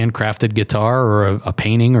a handcrafted guitar or a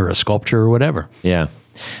painting or a sculpture or whatever. Yeah.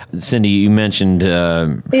 Cindy, you mentioned,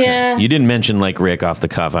 you didn't mention like Rick off the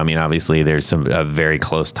cuff. I mean, obviously there's a very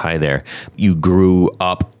close tie there. You grew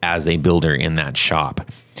up as a builder in that shop.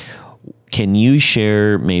 Can you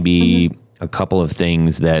share maybe a couple of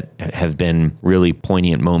things that have been really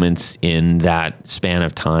poignant moments in that span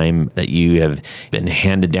of time that you have been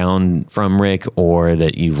handed down from Rick, or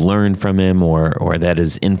that you've learned from him, or that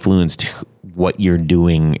has influenced what you're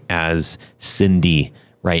doing as Cindy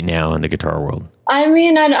right now in the guitar world? I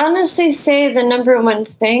mean, I'd honestly say the number one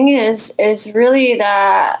thing is really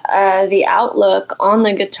that the outlook on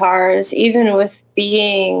the guitars, even with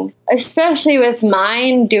being, especially with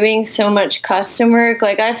mine, doing so much custom work.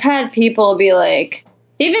 Like, I've had people be like,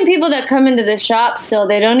 even people that come into the shop still,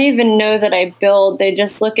 they don't even know that I build. They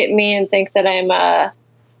just look at me and think that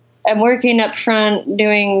I'm working up front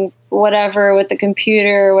doing whatever with the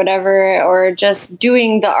computer or whatever, or just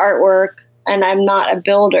doing the artwork, and I'm not a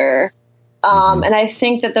builder. And I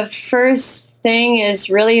think that the first thing is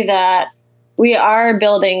really that we are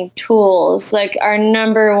building tools. Like, our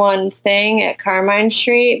number one thing at Carmine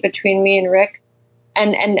Street between me and Rick,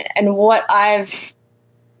 and what I've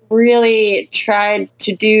really tried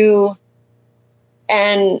to do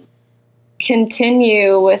and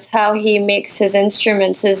continue with how he makes his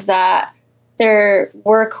instruments is that they're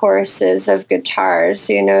workhorses of guitars.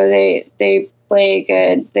 They play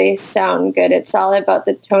good, they sound good. It's all about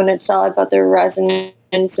the tone, it's all about the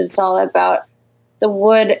resonance, it's all about the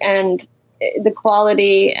wood and the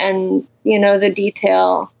quality and the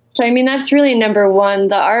detail. So I mean, that's really number one.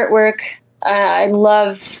 The artwork I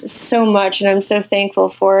love so much, and I'm so thankful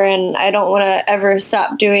for, and I don't want to ever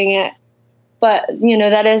stop doing it. But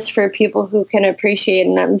that is for people who can appreciate,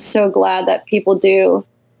 and I'm so glad that people do.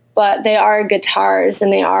 But they are guitars,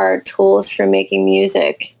 and they are tools for making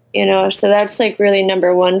music. So that's like really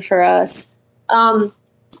number one for us.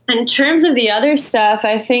 In terms of the other stuff,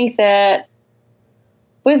 I think that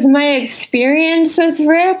with my experience with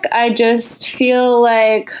Rick, I just feel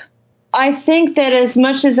like, I think that as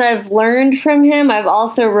much as I've learned from him, I've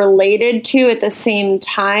also related to at the same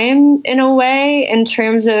time, in a way, in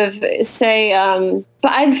terms of, say,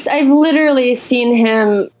 but I've literally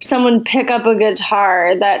seen someone pick up a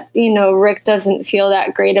guitar that, Rick doesn't feel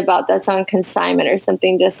that great about, that's on consignment or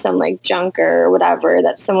something, just some like junker or whatever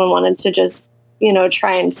that someone wanted to just,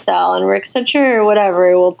 try and sell. And Rick said, sure,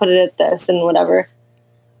 whatever, we'll put it at this and whatever.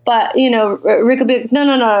 But, Rick will be like, no,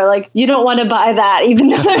 like, you don't want to buy that, even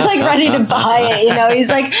though they're like ready to buy it. He's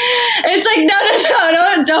like, it's like, no,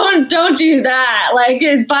 don't do that. Like,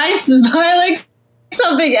 buy like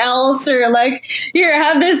something else, or like, here,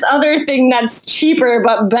 have this other thing that's cheaper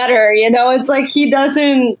but better. It's like,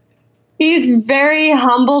 he's very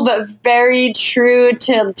humble, but very true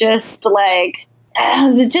to just like,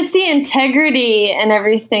 just the integrity and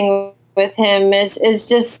everything with him is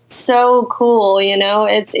just so cool.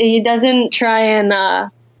 He doesn't try and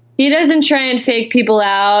fake people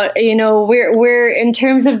out. We're in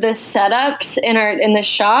terms of the setups in the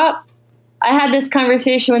shop. I had this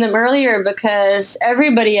conversation with him earlier, because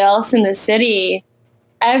everybody else in the city,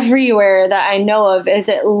 everywhere that I know of, is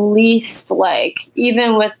at least like,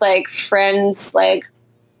 even with like friends, like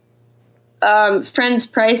friends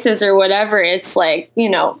prices or whatever, it's like,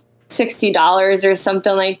 $60 or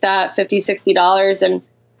something like that, $50, $60. And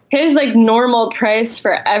his like normal price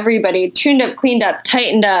for everybody, tuned up, cleaned up,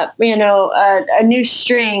 tightened up, new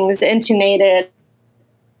strings, intonated,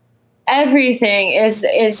 everything is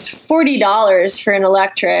 $40 for an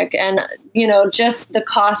electric. And, just the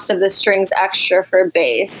cost of the strings extra for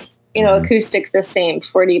bass, acoustics the same,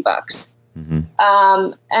 $40. Mm-hmm.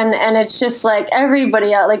 And it's just like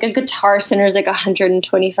everybody else, like a Guitar Center is like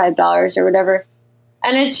 $125 or whatever.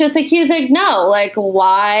 And it's just like, he's like, no, like,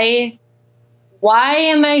 why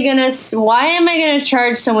am I gonna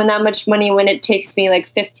charge someone that much money when it takes me like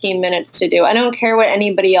 15 minutes to do? I don't care what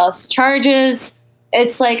anybody else charges.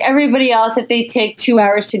 it's like everybody else, if they take 2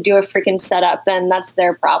 hours to do a freaking setup, then that's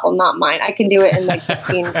their problem, not mine. I can do it in like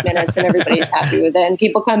 15 minutes and everybody's happy with it. And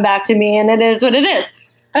people come back to me and it is what it is.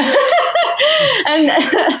 And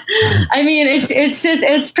I mean,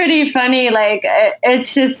 it's pretty funny. Like,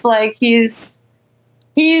 it's just like he's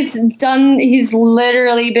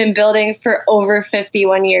literally been building for over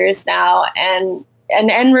 51 years now and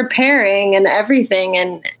repairing and everything.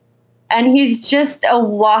 And he's just a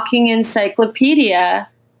walking encyclopedia.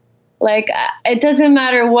 Like, it doesn't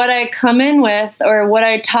matter what I come in with or what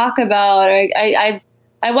I talk about.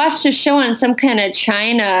 I watched a show on some kind of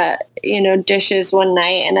China, dishes one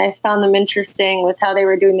night, and I found them interesting with how they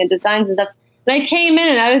were doing the designs and stuff. But I came in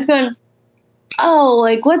and I was going, oh,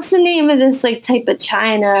 like, what's the name of this, like, type of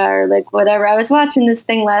China or, like, whatever. I was watching this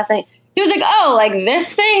thing last night. He was like, oh, like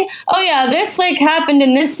this thing? Oh, yeah, this, like, happened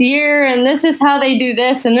in this year, and this is how they do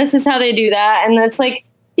this, and this is how they do that. And it's like,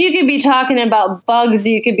 you could be talking about bugs.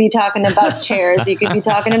 You could be talking about chairs. You could be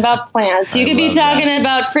talking about plants. You could be talking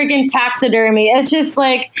about freaking taxidermy. It's just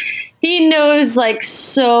like he knows like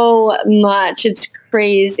so much. It's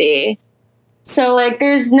crazy. So like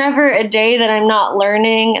there's never a day that I'm not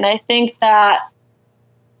learning. And I think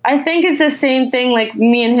it's the same thing. Like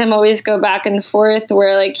me and him always go back and forth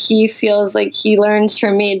where like he feels like he learns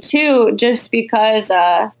from me too, just because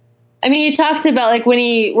he talks about like when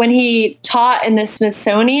he taught in the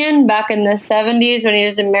Smithsonian back in the 70s when he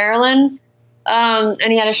was in Maryland, and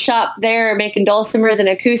he had a shop there making dulcimers and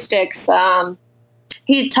acoustics.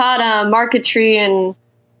 He taught marquetry and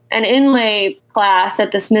an inlay class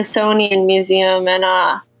at the Smithsonian Museum,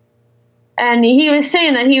 and he was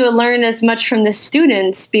saying that he would learn as much from the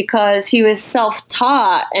students because he was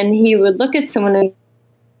self-taught, and he would look at someone and,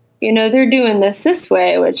 they're doing this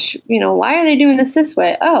way, which, why are they doing this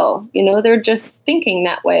way? Oh, they're just thinking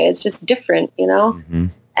that way. It's just different, Mm-hmm.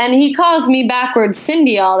 And he calls me backwards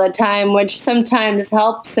Cindy all the time, which sometimes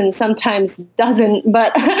helps and sometimes doesn't.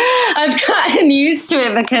 But I've gotten used to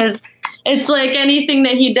it because it's like anything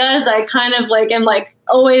that he does, I kind of like am like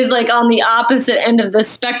always like on the opposite end of the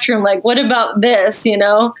spectrum. Like, what about this,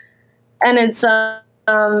 And it's an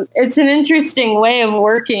interesting way of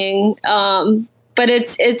working. But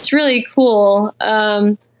it's really cool.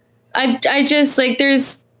 I just like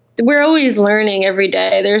we're always learning every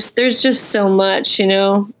day. There's just so much,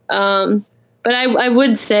 but I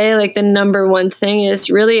would say like the number one thing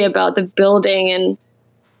is really about the building and,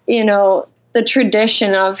 the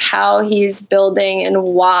tradition of how he's building and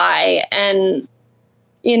why. And,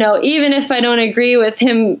 even if I don't agree with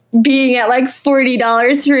him being at like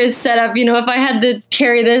 $40 for his setup, if I had to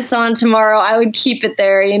carry this on tomorrow, I would keep it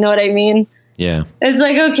there. You know what I mean? Yeah. It's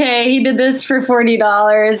like, okay, he did this for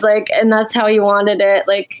 $40, like, and that's how he wanted it.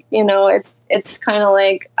 Like, it's kind of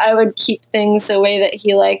like I would keep things the way that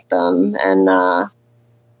he liked them. And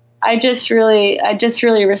I just really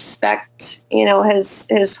respect,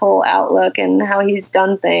 his whole outlook and how he's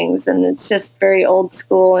done things. And it's just very old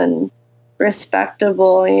school and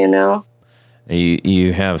respectable,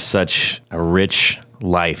 You have such a rich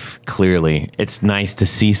life. Clearly, it's nice to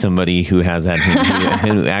see somebody who has that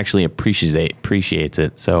who actually appreciates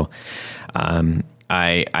it. So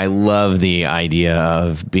I love the idea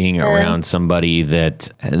of being around somebody that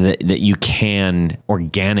you can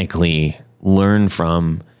organically learn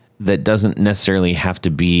from, that doesn't necessarily have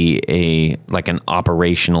to be an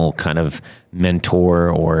operational kind of mentor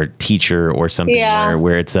or teacher or something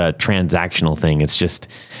where it's a transactional thing. It's just,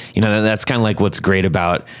 that's kind of like what's great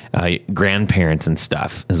about grandparents and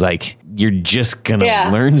stuff, is like, you're just going to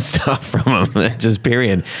learn stuff from them, just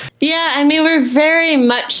period. Yeah. I mean, we're very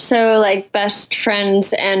much so like best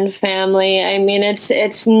friends and family. I mean,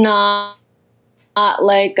 it's not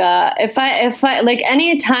like, if I like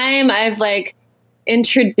anytime I've like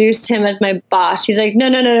introduced him as my boss, he's like, no.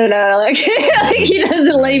 Like, he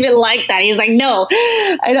doesn't even like that. He's like, no,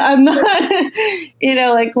 I'm not,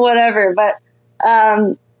 like whatever. But,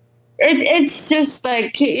 it's just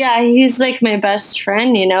like, he's like my best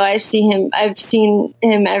friend, I've seen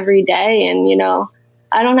him every day. And,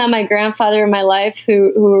 I don't have my grandfather in my life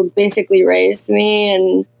who basically raised me,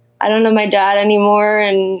 and I don't know my dad anymore.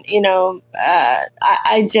 And,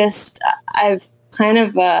 I've kind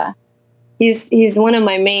of, he's one of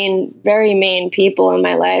my very main people in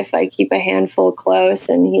my life. I keep a handful close,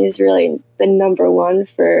 and he's really the number one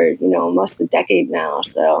for, almost a decade now.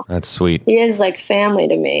 So that's sweet. He is like family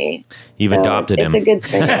to me. You've adopted him. It's a good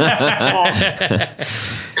thing.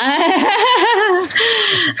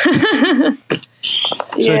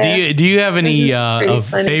 So do you have any of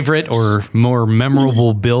favorite or more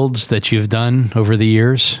memorable builds that you've done over the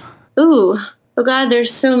years? Oh God,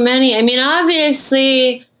 there's so many. I mean,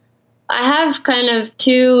 obviously, I have kind of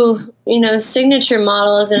two, signature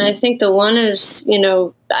models, and I think the one is,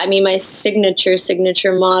 my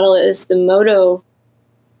signature model is the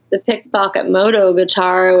pickpocket Moto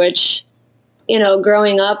guitar, which,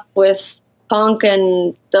 growing up with punk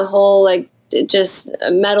and the whole just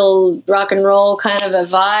metal rock and roll kind of a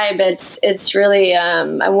vibe, it's really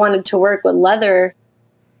I wanted to work with leather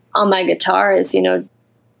on my guitars,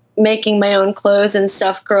 making my own clothes and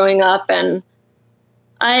stuff growing up, and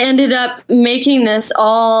I ended up making this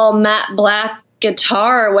all matte black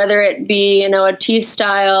guitar, whether it be, a T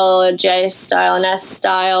style, a J style, an S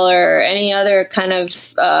style, or any other kind of,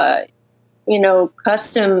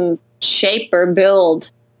 custom shape or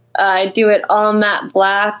build. I do it all matte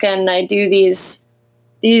black, and I do these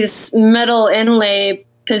metal inlay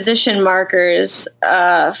position markers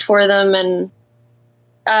for them. And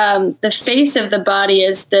the face of the body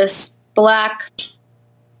is this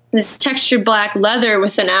textured black leather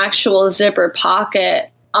with an actual zipper pocket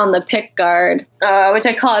on the pick guard, which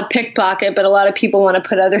I call a pickpocket, but a lot of people want to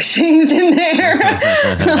put other things in there.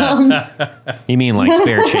 You mean like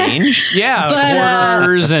spare change? Yeah,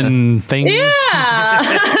 quarters and things.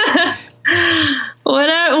 Yeah.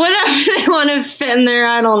 whatever they want to fit in there,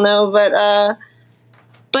 I don't know, but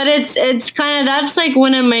it's kind of, that's like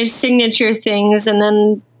one of my signature things. And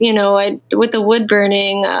then, with the wood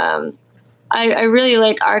burning, I really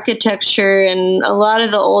like architecture, and a lot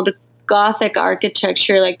of the old Gothic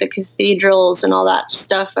architecture, like the cathedrals and all that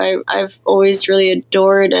stuff, I've always really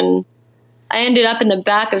adored. And I ended up in the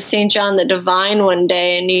back of St. John the Divine one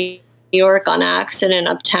day in New York on accident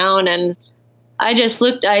uptown, and I just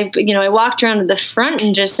looked, I walked around to the front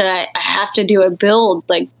and just said, I have to do a build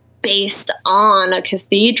based on a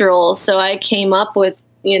cathedral. So I came up with,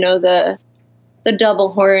 the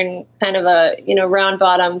double horn kind of a, round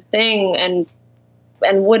bottom thing, and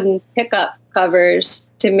wooden pickup covers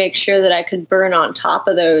to make sure that I could burn on top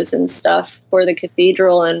of those and stuff for the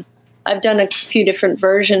cathedral. And I've done a few different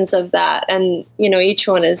versions of that, and each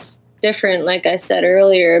one is different, like I said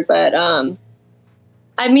earlier. But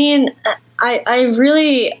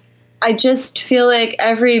I just feel like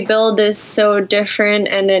every build is so different,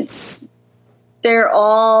 and they're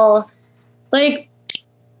all like,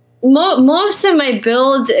 most of my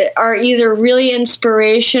builds are either really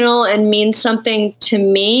inspirational and mean something to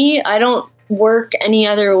me. I don't work any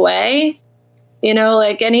other way.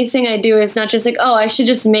 Anything I do is not just like, oh, I should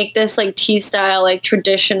just make this T style,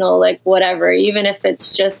 traditional, whatever, even if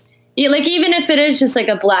it's just even if it is just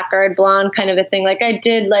a blackguard blonde kind of a thing. I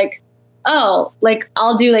did I'll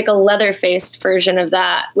do a leather faced version of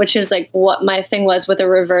that, which is what my thing was, with a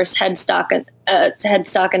reverse headstock and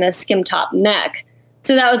a skim top neck.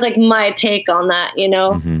 So that was my take on that,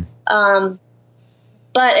 Mm-hmm.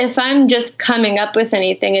 But if I'm just coming up with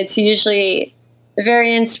anything, it's usually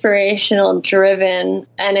very inspirational driven,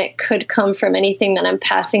 and it could come from anything that I'm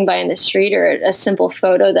passing by in the street, or a simple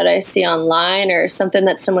photo that I see online, or something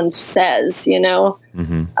that someone says,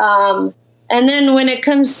 Mm-hmm. And then when it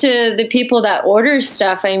comes to the people that order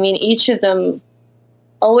stuff, each of them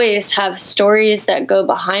always have stories that go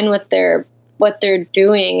behind what they're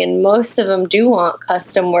doing, and most of them do want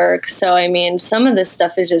custom work. So some of this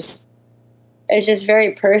stuff is just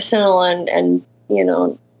very personal and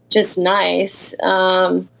just nice.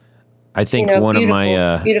 I think one of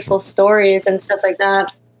my beautiful stories and stuff like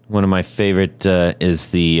that. One of my favorite is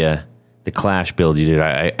the Clash build you did.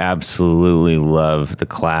 I absolutely love the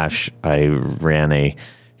Clash. I ran a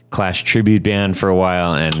Clash tribute band for a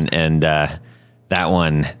while, and that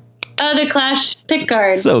one. Oh, the Clash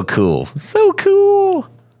pickguard. So cool. So cool.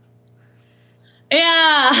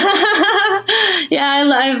 Yeah. Yeah,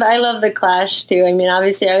 I love the Clash too.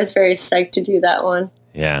 Obviously I was very psyched to do that one.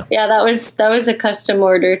 Yeah. Yeah, that was a custom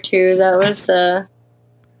order too. That was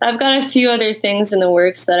I've got a few other things in the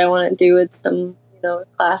works that I want to do with some,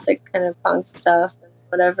 classic kind of punk stuff and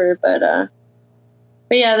whatever, but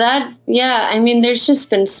yeah, there's just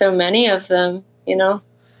been so many of them,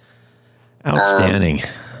 Outstanding.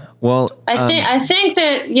 Well, I think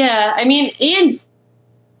that, yeah, Ian,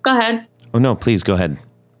 go ahead. Oh no, please go ahead.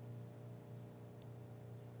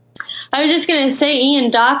 I was just going to say,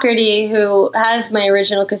 Ian Doherty, who has my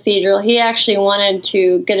original cathedral, he actually wanted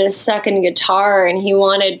to get a second guitar, and he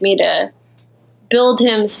wanted me to build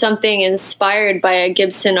him something inspired by a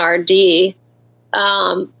Gibson RD.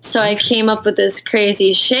 So I came up with this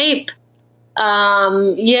crazy shape.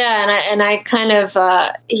 And I kind of,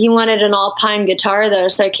 he wanted an all pine guitar though.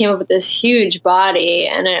 So I came up with this huge body,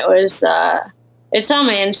 and it was, it's on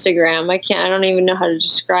my Instagram. I don't even know how to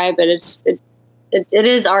describe it. It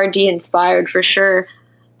is RD inspired for sure,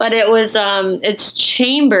 but it was, it's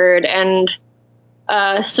chambered, and,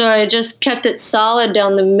 So I just kept it solid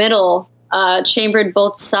down the middle, chambered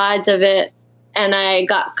both sides of it, and I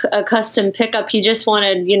got a custom pickup. He just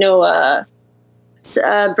wanted,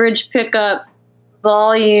 a bridge pickup,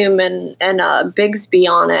 volume, and Bigsby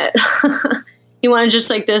on it. He wanted just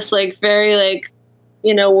like this, like very like,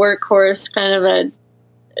 workhorse kind of a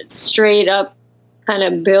straight up kind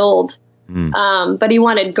of build. But he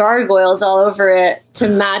wanted gargoyles all over it to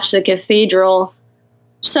match the cathedral.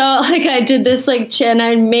 So like I did this and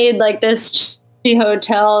I made like this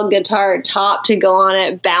hotel guitar top to go on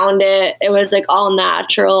it, bound it. It was like all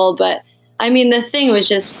natural, but I mean the thing was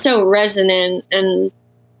just so resonant, and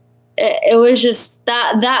it was just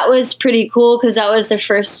that was pretty cool because that was the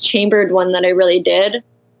first chambered one that I really did.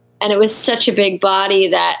 And it was such a big body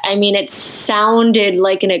that, I mean, it sounded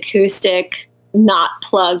like an acoustic, not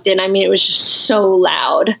plugged in. I mean, it was just so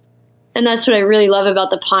loud. And that's what I really love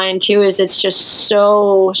about the Pine too, is it's just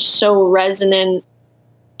so resonant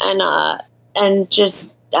and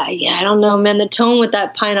just, I don't know, man, the tone with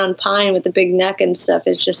that Pine on Pine with the big neck and stuff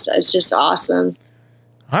it's just awesome.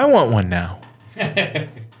 I want one now.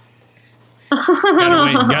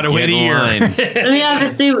 Gotta wait a year. I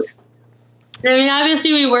mean,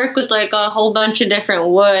 obviously we work with like a whole bunch of different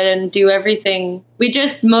wood and do everything. We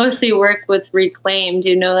just mostly work with reclaimed,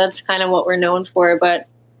 that's kind of what we're known for, but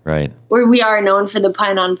Right. we are known for the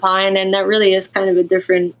Pine on Pine, and that really is kind of a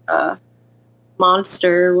different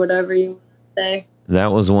monster, or whatever you want to say.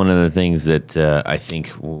 That was one of the things that I think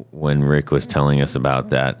when Rick was telling us about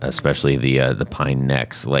that, especially the pine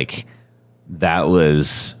necks, like that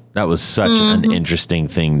was such an interesting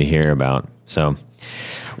thing to hear about. So,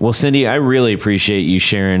 well, Cindy, I really appreciate you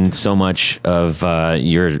sharing so much of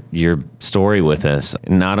your story with us.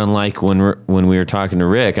 Not unlike when we were talking to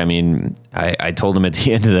Rick. I mean, I told him at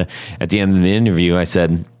the end of the interview, I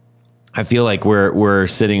said, I feel like we're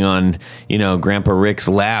sitting on, Grandpa Rick's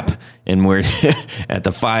lap, and we're at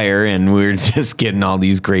the fire, and we're just getting all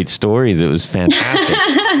these great stories. It was fantastic.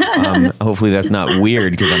 Hopefully that's not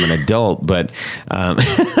weird because I'm an adult, but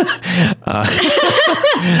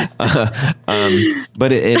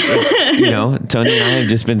but it's, Tony and I have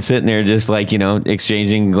just been sitting there, just like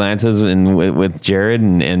exchanging glances and with Jared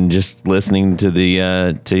and just listening to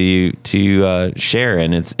the to you share,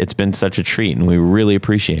 and it's been such a treat, and we really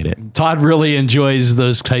appreciate it. Todd really enjoys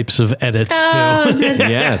those types of edits too.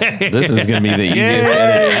 Yes, this is going to be the easiest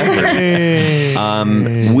edit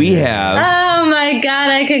ever. We have. Oh my God,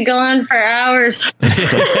 I could go on for hours.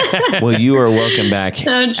 Well, you are welcome back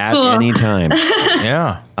That's at cool. any time.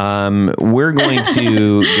 Yeah. We're going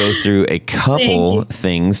to go through a couple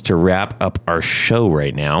things to wrap up our show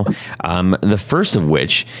right now. The first of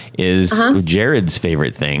which is Jared's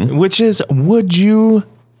favorite thing, Which is, would you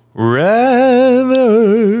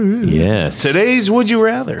rather? Yes. Today's Would You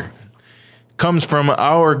Rather comes from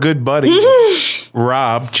our good buddy,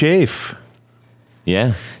 Rob Chafe.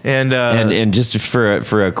 Yeah. And just for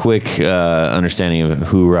a quick understanding of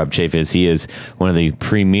who Rob Chafe is, he is one of the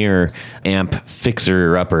premier amp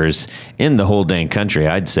fixer-uppers in the whole dang country,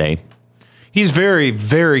 I'd say. He's very,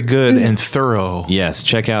 very good and thorough. Yes,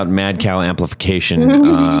 check out Mad Cow Amplification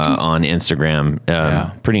on Instagram.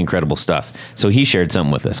 Pretty incredible stuff. So he shared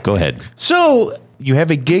something with us. Go ahead. So you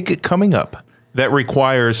have a gig coming up that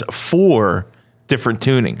requires 4 different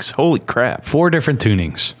tunings. Holy crap. 4 different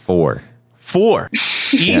tunings. 4.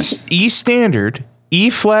 E standard, E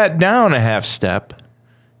flat down a half step,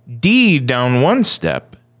 D down 1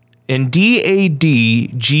 step, and D-A-D,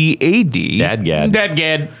 G-A-D. Dadgad.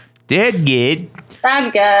 Dadgad.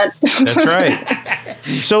 I'm good. That's right.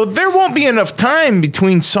 So there won't be enough time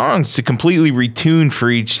between songs to completely retune for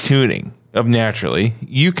each tuning of Naturally.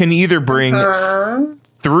 You can either bring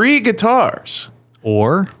 3 guitars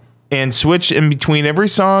Or and switch in between every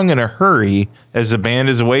song in a hurry as the band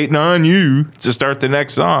is waiting on you to start the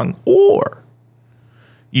next song. Or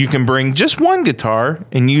you can bring just 1 guitar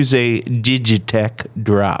and use a Digitech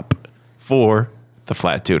drop for the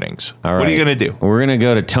flat tunings. All right. What are you going to do? We're going to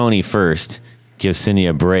go to Tony first. Give Cindy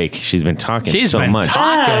a break. She's been talking so much.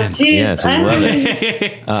 Oh, geez. Yes, we love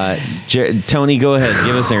it. Tony, go ahead.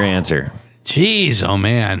 Give us your answer. Jeez, oh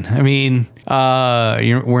man. I mean,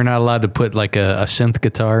 we're not allowed to put like a synth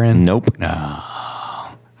guitar in? Nope. No.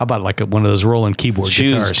 How about like one of those rolling keyboard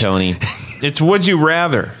Choose, guitars? Tony. It's Would You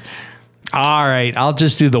Rather. All right, I'll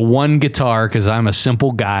just do the 1 guitar because I'm a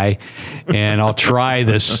simple guy, and I'll try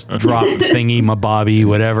this drop thingy, my bobby,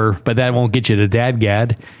 whatever. But that won't get you to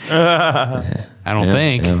Dadgad. I don't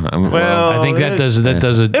think. Well, I think that does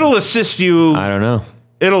it. It'll assist you. I don't know.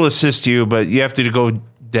 It'll assist you, but you have to go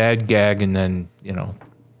Dad Gag and then,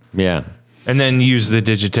 Yeah. and then use the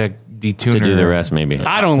Digitech detuner. To do the rest, maybe.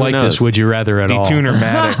 I don't like knows? this. Would you rather at all?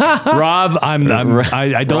 Detuner-matic. Rob, I don't Rob's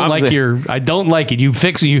I don't like it. You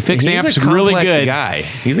fix He's amps a really complex good. guy.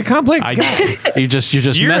 He's a complex guy. You're just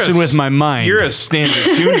You're messing with my mind. You're a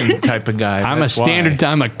standard tuning type of guy. I'm That's a standard.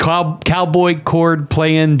 I'm a cowboy chord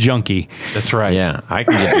playing junkie. That's right. Yeah, I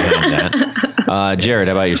can get behind that. Jared,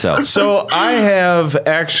 how about yourself? So I have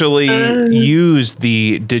actually used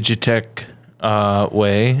the Digitech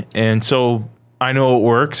way, and so I know it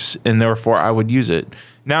works, and therefore I would use it.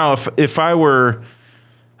 Now, if I were,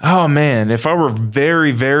 if I were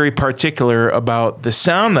very, very particular about the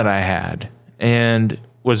sound that I had and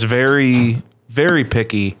was very, very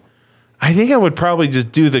picky, I think I would probably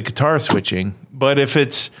just do the guitar switching. But if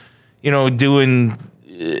it's, doing,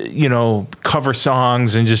 cover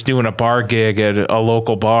songs and just doing a bar gig at a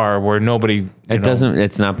local bar where nobody,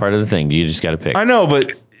 It's not part of the thing. You just got to pick. I know,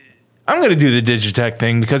 but I'm going to do the Digitech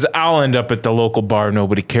thing because I'll end up at the local bar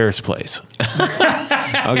nobody cares place.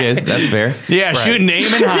 Okay, that's fair. Yeah, shooting aiming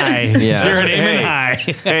high. Yeah. Jared aiming high.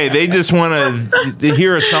 Hey, they just want to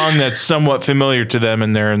hear a song that's somewhat familiar to them,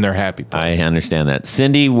 and they're in their happy I place. understand that.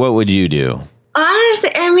 Cindy, what would you do?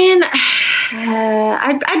 Honestly, I mean,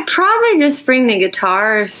 I'd probably just bring the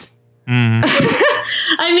guitars.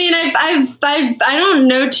 I mean, I don't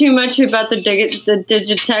know too much about the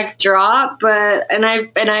Digitech drop, but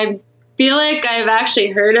I feel like I've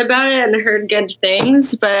actually heard about it and heard good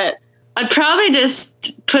things, but I'd probably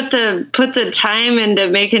just put the time into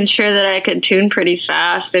making sure that I could tune pretty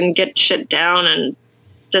fast and get shit down and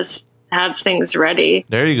just have things ready.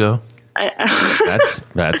 There you go. That's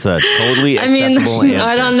a totally I mean, acceptable answer.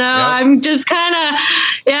 I don't know. Yep. I'm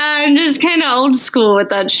just kind of old school with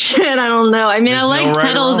that shit. I don't know. I mean, There's I like no right or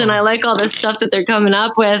pedals and wrong. I like all the stuff that they're coming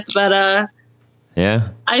up with, but Yeah.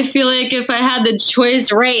 I feel like if I had the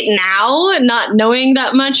choice right now, not knowing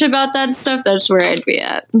that much about that stuff, that's where I'd be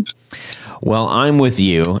at. Well, I'm with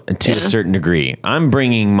you to a certain degree. I'm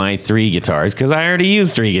bringing my 3 guitars because I already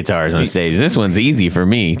used 3 guitars on stage. This one's easy for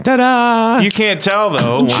me. Ta-da! You can't tell,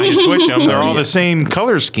 though, when you switch them. They're all the same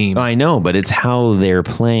color scheme. I know, but it's how they're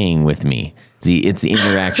playing with me. It's the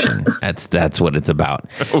interaction. That's what it's about.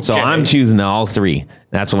 So Okay. I'm choosing all 3.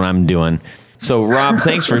 That's what I'm doing. So, Rob,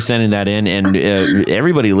 thanks for sending that in. And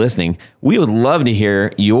everybody listening, we would love to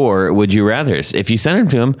hear your Would You Rathers. If you send them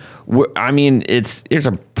to him, I mean, there's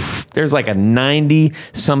like a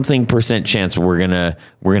 90-something% chance we're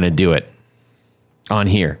gonna do it on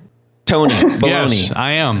here. Tony Baloney, Yes,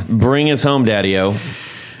 I am. bring us home, Daddy-O.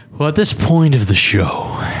 Well, at this point of the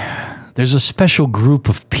show, there's a special group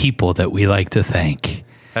of people that we like to thank.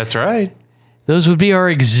 That's right. Those would be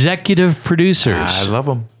our executive producers. I love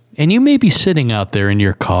them. And you may be sitting out there in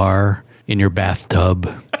your car, in your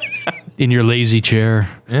bathtub, in your lazy chair,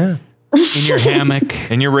 Yeah. in your hammock,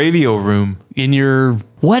 In your radio room. in your...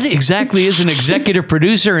 What exactly is an executive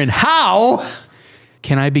producer and how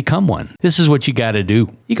can I become one? This is what you got to do.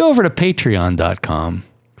 You go over to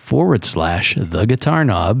patreon.com/The Guitar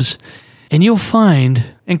Knobs, and you'll find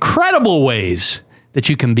incredible ways that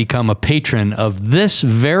you can become a patron of this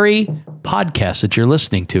very podcast that you're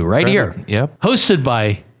listening to right here. Yep. Hosted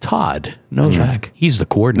by Todd Novak. He's the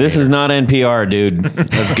coordinator. This is not NPR, dude.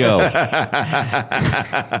 Let's go.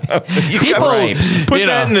 people. Put you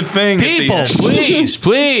that know, in the thing. at the People, end.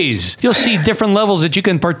 please. You'll see different levels that you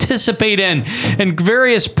can participate in and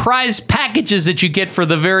various prize packages that you get for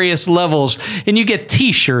the various levels. And you get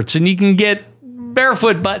T-shirts and you can get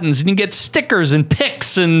barefoot buttons and you get stickers and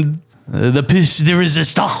picks and the piece de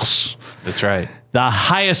resistance. That's right. The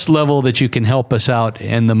highest level that you can help us out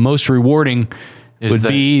and the most rewarding would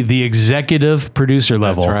be the executive producer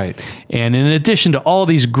level. That's right. And in addition to all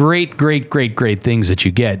these great things that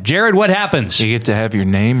you get, Jared, what happens? You get to have your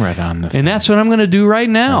name right on the thing. And that's what I'm going to do right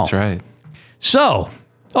now. That's right. So,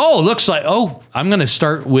 I'm going to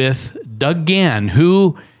start with Doug Gann,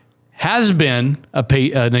 who has been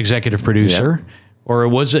an executive producer, or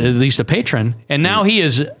was at least a patron, and now he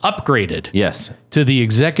is upgraded Yes. to the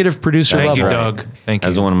executive producer Thank level. you, Doug. Thank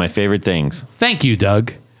That's you. one of my favorite things. Thank you,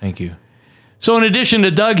 Doug. Thank you. So in addition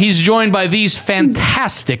to Doug, he's joined by these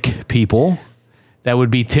fantastic people. That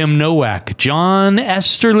would be Tim Nowak, John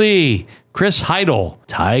Esterly, Chris Heidel,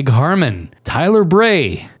 Tig Harmon, Tyler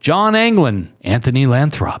Bray, John Anglin, Anthony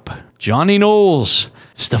Lathrop, Johnny Knowles,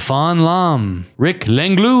 Stefan Lam, Rick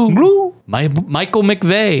Lenglu, Michael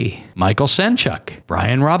McVeigh, Michael Senchuk,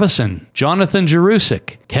 Brian Robison, Jonathan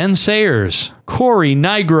Jerusik, Ken Sayers, Corey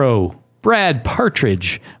Nigro, Brad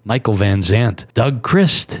Partridge, Michael Van Zant, Doug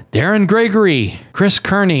Christ, Darren Gregory, Chris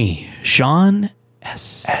Kearney, Sean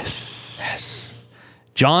S.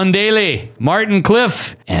 John Daly, Martin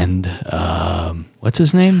Cliff, and What's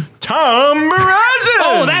his name? Tom Barazin.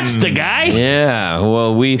 Oh, that's the guy. Yeah,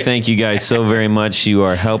 well, we thank you guys so very much. You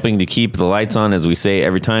are helping to keep the lights on, as we say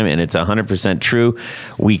every time, and it's 100% true.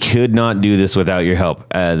 We could not do this without your help.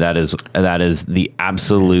 That is the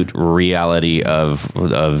absolute reality of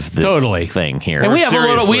this thing here. And we have a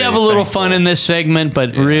little thankful. fun in this segment,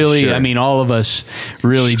 but really, sure. I mean, all of us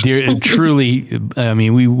really truly, I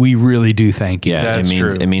mean, we really do thank you. Yeah, That's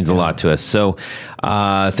true. It means a lot to us. So,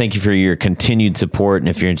 thank you for your continued support. And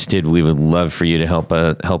if you're interested, we would love for you to help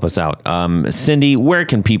us out. Cindy, where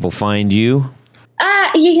can people find you?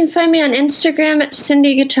 You can find me on Instagram at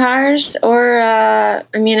Cindy Guitars, or I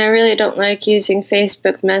really don't like using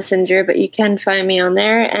Facebook Messenger, but you can find me on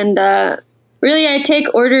there. And really, I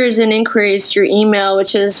take orders and inquiries through email,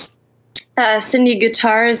 which is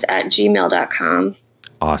cindyguitars@gmail.com.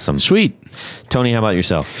 Awesome. Sweet. Tony, how about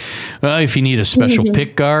yourself? If you need a special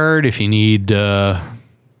pick guard, if you need,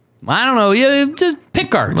 I don't know, yeah, just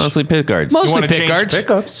pick guards. Mostly pick guards. Mostly wanna pick change guards.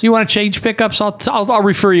 pickups? You want to change pickups? I'll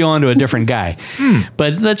refer you on to a different guy.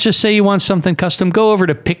 But let's just say you want something custom. Go over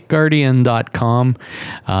to pickguardian.com.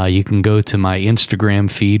 You can go to my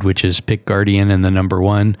Instagram feed, which is pickguardian and the number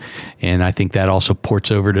 1. And I think that also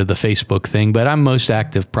ports over to the Facebook thing. But I'm most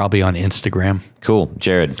active probably on Instagram. Cool.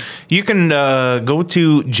 Jared. You can go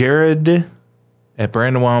to Jared at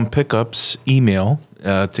Brandon Wom Pickups email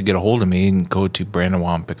to get a hold of me, and go to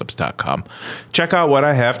brandonwompickups.com. Check out what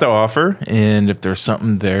I have to offer, and if there's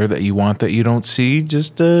something there that you want that you don't see,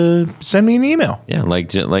 just send me an email. Yeah, like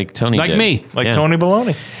Tony Like did. me. Like Yeah. Tony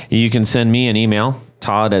Baloney. You can send me an email,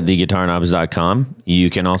 todd@theguitarknobs.com. You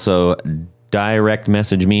can also direct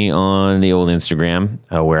message me on the old Instagram,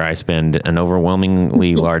 where I spend an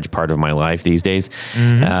overwhelmingly large part of my life these days,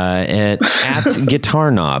 at Guitar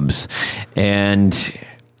Knobs. And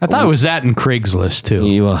I thought it was that in Craigslist,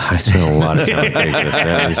 too. well, I spent a lot of time on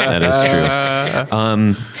Craigslist. That is true.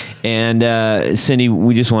 And Cindy,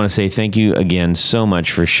 we just want to say thank you again so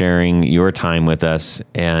much for sharing your time with us.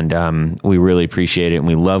 And we really appreciate it. And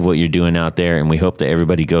we love what you're doing out there. And we hope that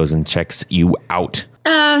everybody goes and checks you out.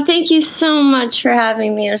 Thank you so much for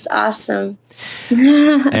having me. It was awesome.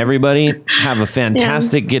 Everybody, have a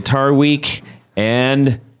fantastic guitar week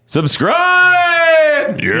and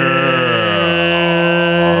subscribe.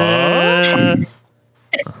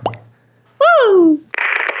 Woo!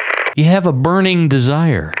 You have a burning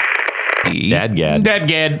desire. Dadgad.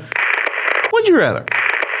 Dadgad. Would you rather?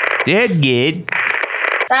 Dead good.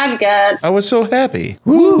 I'm good. I was so happy.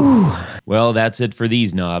 Well, that's it for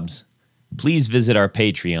these knobs. Please visit our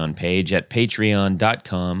Patreon page at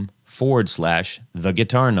patreon.com/The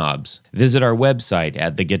Guitar Knobs. Visit our website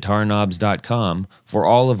at theguitarknobs.com for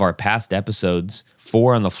all of our past episodes,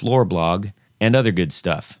 4 on the Floor blog, and other good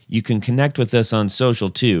stuff. You can connect with us on social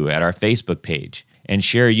too at our Facebook page and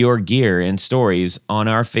share your gear and stories on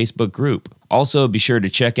our Facebook group. Also, be sure to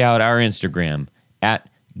check out our Instagram at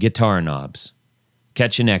Guitar Knobs.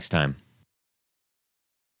 Catch you next time.